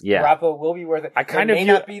yes. Yeah. Garoppolo will be worth it. I kind It of may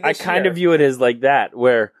view not be this year. view it as like that,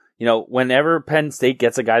 where, you know, whenever Penn State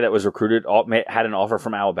gets a guy that was recruited, had an offer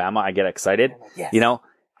from Alabama, I get excited. Yes. You know,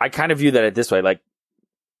 I kind of view that this way. Like,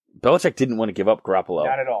 Belichick didn't want to give up Garoppolo.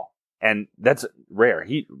 Not at all. And that's rare.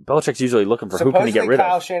 Belichick's usually looking for who can he get rid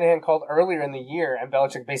Kyle of. Shanahan called earlier in the year, and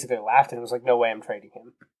Belichick basically laughed and was like, no way I'm trading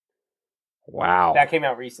him. Wow. That came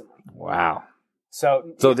out recently. Wow.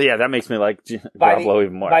 So yeah, that makes me like by Garoppolo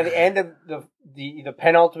even more. By the end of the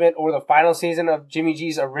penultimate or the final season of Jimmy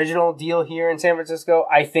G's original deal here in San Francisco,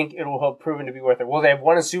 I think it will have proven to be worth it. Will they have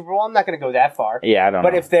won a Super Bowl? I'm not going to go that far. Yeah, I don't know.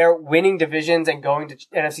 But if they're winning divisions and going to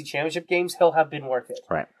NFC Championship games, he'll have been worth it.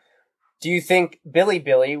 Right. Do you think Billy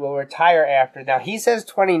will retire after? Now, he says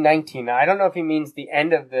 2019. Now, I don't know if he means the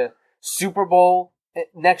end of the Super Bowl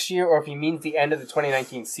next year or if he means the end of the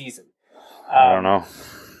 2019 season. I don't know.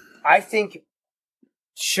 I think,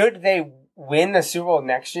 should they win the Super Bowl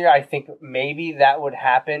next year, I think maybe that would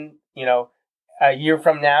happen. You know, a year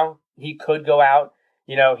from now, he could go out.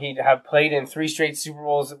 You know, he'd have played in 3 straight Super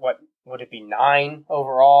Bowls. What would it be, 9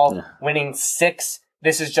 overall? Yeah. Winning 6.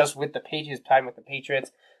 This is just with the Patriots, time with the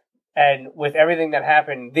Patriots. And with everything that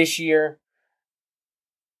happened this year,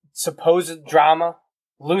 supposed drama,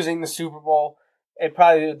 losing the Super Bowl, it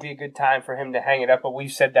probably would be a good time for him to hang it up. But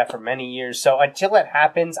we've said that for many years. So until it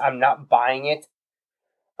happens, I'm not buying it.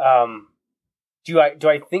 Do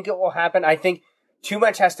I think it will happen? I think too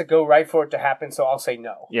much has to go right for it to happen, so I'll say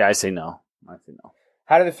no. Yeah, I say no.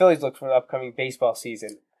 How do the Phillies look for the upcoming baseball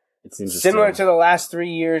season? It's interesting. Similar to the last 3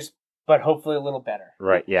 years, but hopefully a little better.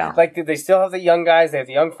 Right, yeah. Like, they still have the young guys, they have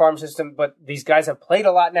the young farm system, but these guys have played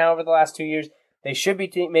a lot now over the last 2 years. They should be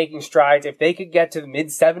making strides. If they could get to the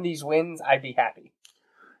mid-70s wins, I'd be happy.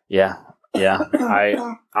 Yeah.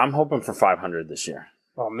 I'm hoping for 500 this year.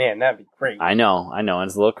 Oh, man, that'd be great. I know, and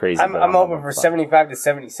it's a little crazy. I'm hoping for 75 to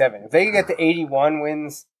 77. If they could get to 81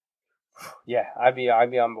 wins, yeah, I'd be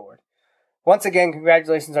on board. Once again,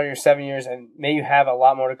 congratulations on your 7 years, and may you have a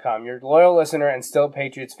lot more to come. Your loyal listener and still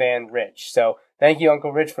Patriots fan, Rich. So thank you,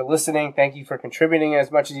 Uncle Rich, for listening. Thank you for contributing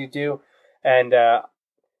as much as you do. And,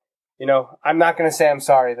 you know, I'm not going to say I'm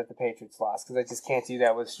sorry that the Patriots lost, because I just can't do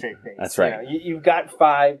that with a straight face. That's right. You know, you've got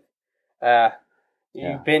 5.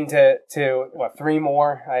 You've been to what, 3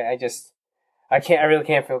 more? I really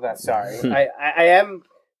can't feel that sorry. I am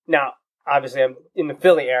now, obviously I'm in the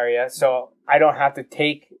Philly area, so I don't have to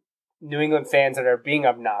take New England fans that are being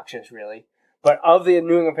obnoxious, really. But of the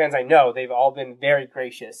New England fans I know, they've all been very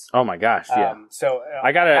gracious. Oh my gosh, yeah. So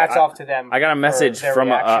hats off to them. I got a message from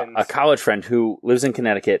a college friend who lives in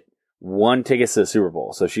Connecticut, won tickets to the Super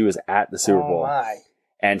Bowl. So she was at the Super Bowl. My.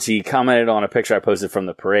 And she commented on a picture I posted from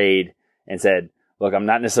the parade and said, look, I'm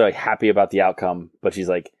not necessarily happy about the outcome, but she's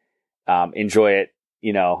like, enjoy it.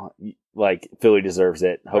 You know, like, Philly deserves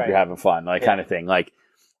it. Hope you're having fun, like, kind of thing. Like,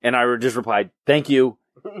 and I just replied, thank you.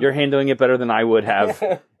 You're handling it better than I would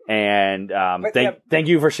have. And thank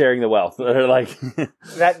you for sharing the wealth. Like,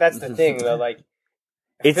 that's the thing, though. Like,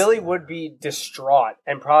 Philly would be distraught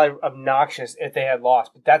and probably obnoxious if they had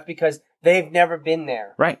lost, but that's because they've never been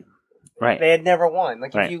there. Right. They had never won.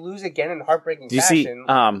 Like, right. if you lose again in heartbreaking Do you fashion.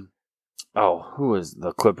 See? Who was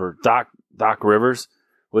the Clipper? Doc Rivers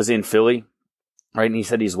was in Philly, right? And he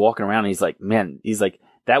said he's walking around. And he's like, man,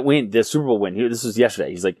 that win, the Super Bowl win. This was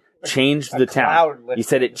yesterday. He's like, changed the town. He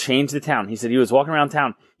said it changed the town. He said he was walking around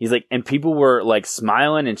town. He's like, and people were like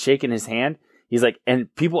smiling and shaking his hand. He's like,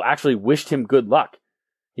 and people actually wished him good luck.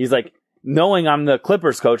 He's like, knowing I'm the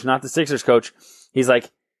Clippers coach, not the Sixers coach. He's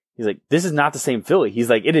like, this is not the same Philly. He's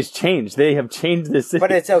like, it has changed. They have changed this city.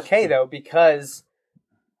 But it's okay though, because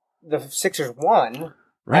the Sixers won.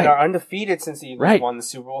 Right. And are undefeated since the Eagles won the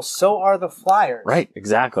Super Bowl. So are the Flyers. Right,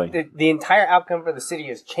 exactly. The entire outcome for the city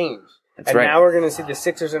has changed. That's right. Now we're going to see the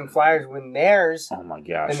Sixers and Flyers win theirs oh my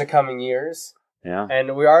gosh. in the coming years. Yeah.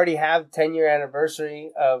 And we already have 10-year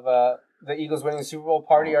anniversary of the Eagles winning the Super Bowl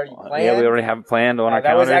party already planned. Yeah, we already have it planned on our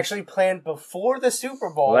calendar. That was actually planned before the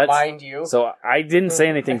Super Bowl, mind you. So I didn't say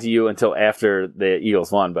anything to you until after the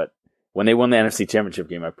Eagles won, but when they won the NFC Championship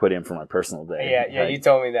game, I put in for my personal day. Yeah, you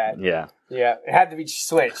told me that. Yeah. Yeah, it had to be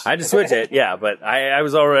switched. I had to switch it, yeah, but I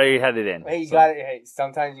was already had it in. Hey,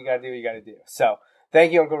 sometimes you got to do what you got to do. So,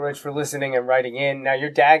 thank you, Uncle Rich, for listening and writing in. Now, your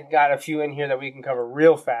dad got a few in here that we can cover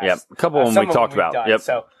real fast. Yep, a couple of them we talked about. Yep.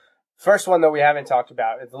 So, first one, though, we haven't talked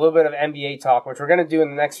about. It's a little bit of NBA talk, which we're going to do in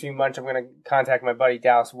the next few months. I'm going to contact my buddy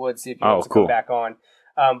Dallas Woods, see if he wants to come back on.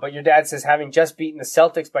 But your dad says, having just beaten the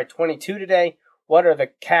Celtics by 22 today, what are the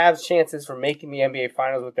Cavs' chances for making the NBA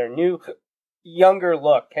Finals with their new, younger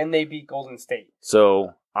look? Can they beat Golden State?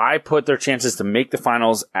 So I put their chances to make the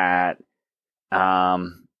finals at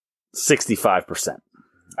 65%.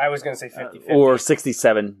 I was going to say 50-50. Or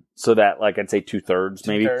 67, so that, like, I'd say 2/3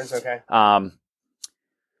 maybe. 2/3, okay.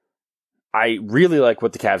 I really like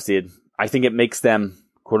what the Cavs did. I think it makes them,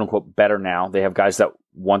 quote-unquote, better now. They have guys that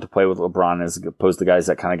want to play with LeBron as opposed to guys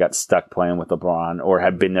that kind of got stuck playing with LeBron or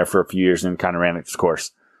had been there for a few years and kind of ran its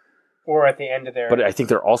course. Or at the end of their... But I think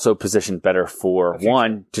they're also positioned better for,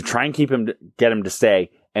 one, to try and get him to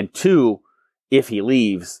stay, and two, if he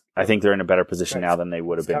leaves, I think they're in a better position now than they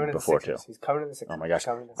would have been before, too. He's coming to the Sixers. Oh, my gosh.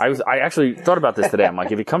 I actually thought about this today. I'm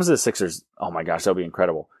like, if he comes to the Sixers, oh, my gosh, that'll be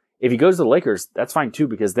incredible. If he goes to the Lakers, that's fine, too,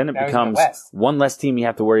 because then it becomes one less team you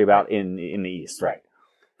have to worry about in the East. Right.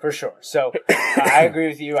 For sure. So, I agree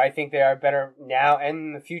with you. I think they are better now and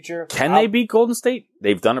in the future. Can they beat Golden State?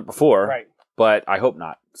 They've done it before. Right. But I hope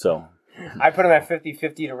not. So I put them at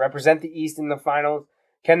 50-50 to represent the East in the finals.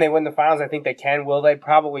 Can they win the finals? I think they can. Will they?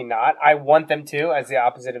 Probably not. I want them to, as the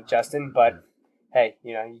opposite of Justin, but hey,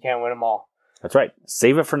 you can't win them all. That's right.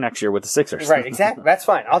 Save it for next year with the Sixers. Right, exactly. That's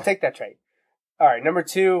fine. I'll take that trade. All right, number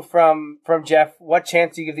 2 from Jeff. What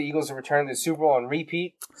chance do you give the Eagles to return to the Super Bowl and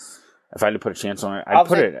repeat? If I had to put a chance on it, I'd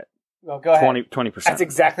put it at go ahead. 20%. That's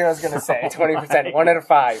exactly what I was going to say. 20%. 1 out of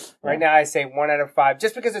 5. Right now I say 1 out of 5,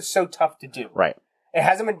 just because it's so tough to do. Right. It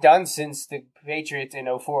hasn't been done since the Patriots in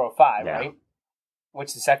 04-05, right?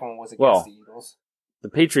 Which the second one was against the Eagles. The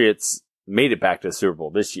Patriots made it back to the Super Bowl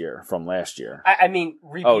this year from last year. I mean,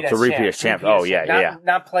 repeat as champs. Oh, yeah.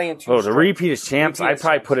 Not playing too Oh, the repeat as champs, I'd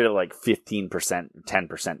probably put it at like 15%,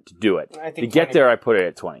 10% to do it. I think to get there, I put it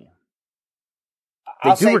at 20.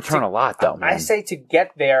 They do return a lot, though, man. I say to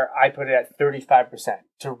get there, I put it at 35%.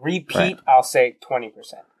 To repeat, I'll say 20%.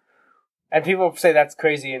 And people say that's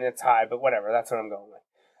crazy and it's high, but whatever. That's what I'm going with.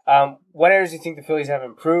 What areas do you think the Phillies have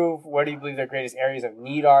improved? Where do you believe their greatest areas of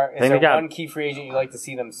need are? Is there one key free agent you'd like to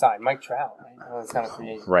see them sign? Mike Trout. Right? That's kind of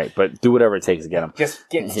free agent. Right, but do whatever it takes to get him. Just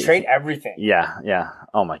trade everything. Yeah.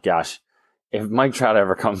 Oh, my gosh. If Mike Trout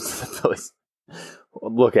ever comes to the Phillies,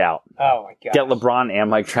 look out. Oh, my God. Get LeBron and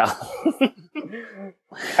Mike Trout.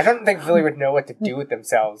 I don't think Philly would know what to do with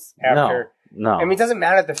themselves after. No. I mean, it doesn't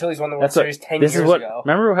matter if the Phillies won the World Series 10 years ago.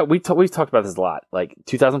 Remember how we've talked about this a lot. Like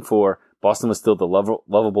 2004, Boston was still the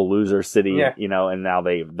lovable loser city, and now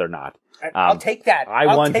they're not. I'll take that.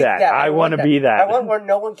 I want that. I want to be that. I want where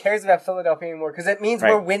no one cares about Philadelphia anymore because it means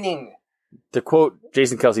we're winning. To quote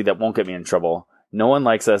Jason Kelsey, that won't get me in trouble. No one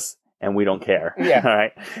likes us, and we don't care. Yeah. All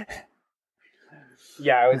right.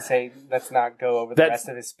 Yeah, I would say let's not go over the rest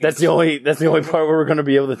of his speech. That's the only part where we're going to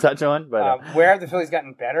be able to touch on. But where have the Phillies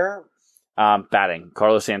gotten better? Batting.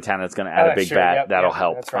 Carlos Santana is going to add a big bat. Yep, that'll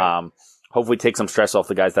help. That's right. Hopefully take some stress off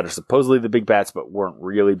the guys that are supposedly the big bats, but weren't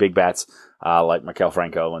really big bats, like Maikel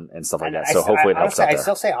Franco and stuff like that. So hopefully it helps out there. I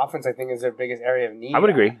still say offense, I think, is their biggest area of need. I would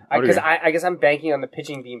agree. Because I guess I'm banking on the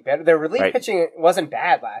pitching being better. Their relief pitching wasn't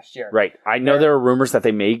bad last year. Right. I know there are rumors that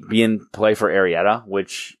they may be in play for Arrieta,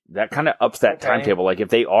 which that kind of ups that timetable. Like if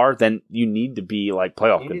they are, then you need to be like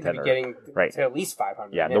playoff contender. You need to be getting to at least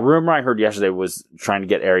 500. Yeah. The rumor I heard yesterday was trying to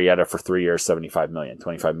get Arrieta for 3 years, $75 million,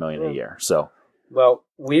 $25 million a year. So. Well,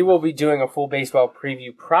 we will be doing a full baseball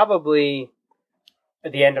preview probably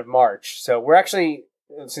at the end of March. So we're actually,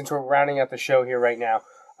 since we're rounding out the show here right now,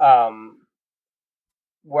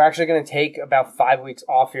 we're actually going to take about 5 weeks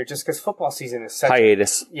off here just because football season is such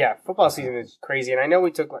hiatus. Football season is crazy. And I know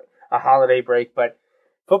we took like a holiday break, but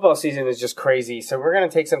football season is just crazy. So we're going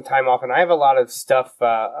to take some time off. And I have a lot of stuff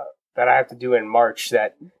that I have to do in March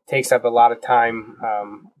that takes up a lot of time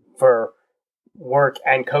for work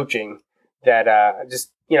and coaching. That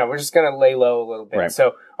we're just going to lay low a little bit. Right.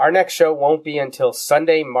 So our next show won't be until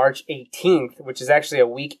Sunday, March 18th, which is actually a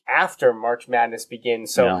week after March Madness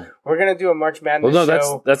begins. So we're going to do a March Madness show. Well,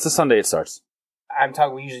 no, that's the Sunday it starts. I'm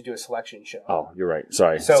talking, we usually do a selection show. Oh, you're right.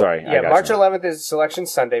 Sorry. Yeah, March 11th is Selection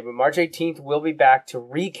Sunday, but March 18th we'll be back to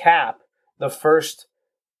recap the first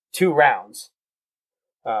 2 rounds.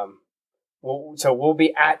 We'll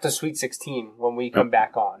be at the Sweet 16 when we come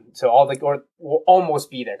back on. So we'll almost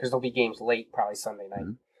be there because there'll be games late, probably Sunday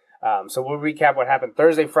night. Mm-hmm. So we'll recap what happened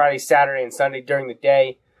Thursday, Friday, Saturday, and Sunday during the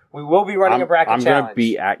day. We will be running a bracket challenge. I'm going to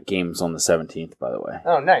be at games on the 17th, by the way.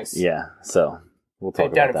 Oh, nice. Yeah, so we'll talk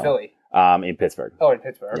about down that. in Philly? In Pittsburgh. Oh, in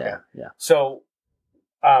Pittsburgh. Okay. Yeah. So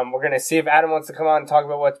we're going to see if Adam wants to come on and talk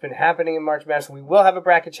about what's been happening in March Madness. We will have a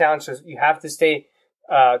bracket challenge, so you have to stay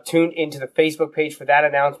tuned into the Facebook page for that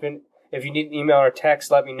announcement. If you need an email or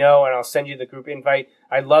text, let me know, and I'll send you the group invite.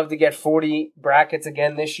 I'd love to get 40 brackets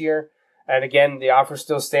again this year. And again, the offer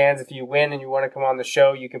still stands. If you win and you want to come on the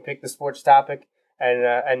show, you can pick the sports topic,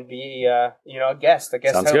 and be a guest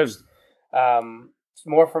Sounds host.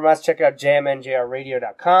 More from us. Check out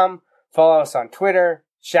jmnjrradio.com. Follow us on Twitter.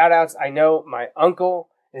 Shout outs. I know my uncle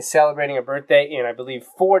is celebrating a birthday in, I believe,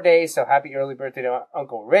 4 days. So happy early birthday to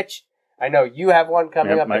Uncle Rich. I know you have one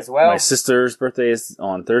coming up as well. My sister's birthday is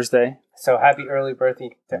on Thursday. So happy early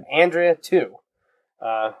birthday to Andrea, too.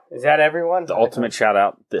 Is that everyone? The ultimate shout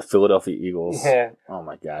out, the Philadelphia Eagles. Yeah. Oh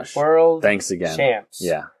my gosh. World Thanks again. Champs.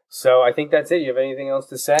 Yeah. So I think that's it. You have anything else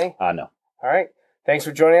to say? No. All right. Thanks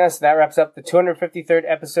for joining us. That wraps up the 253rd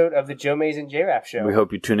episode of the Joe Mays and J-Raff Show. We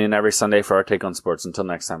hope you tune in every Sunday for our take on sports. Until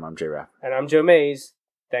next time, I'm J-Raff. And I'm Joe Mays.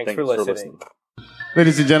 Thanks for listening.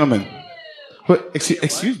 Ladies and gentlemen,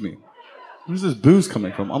 excuse me. Where's this booze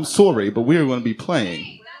coming from? I'm sorry, but we are going to be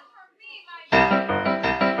playing.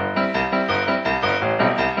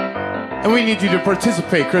 And we need you to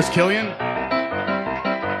participate, Chris Killian.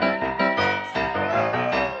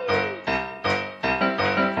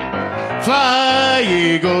 Fly,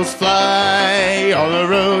 Eagles, fly on the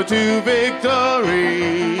road to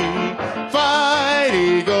victory. Fight,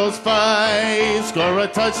 Eagles, fight, score a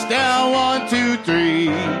touchdown, 1, 2, 3.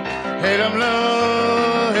 Hit 'em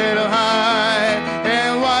low, hit 'em high,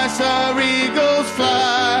 and watch our Eagles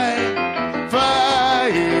fly. Fly,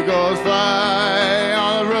 Eagles, fly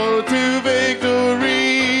on the road to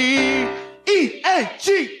victory.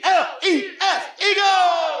 E-A-G-L-E-S,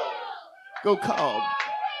 Eagles! Go Cobb.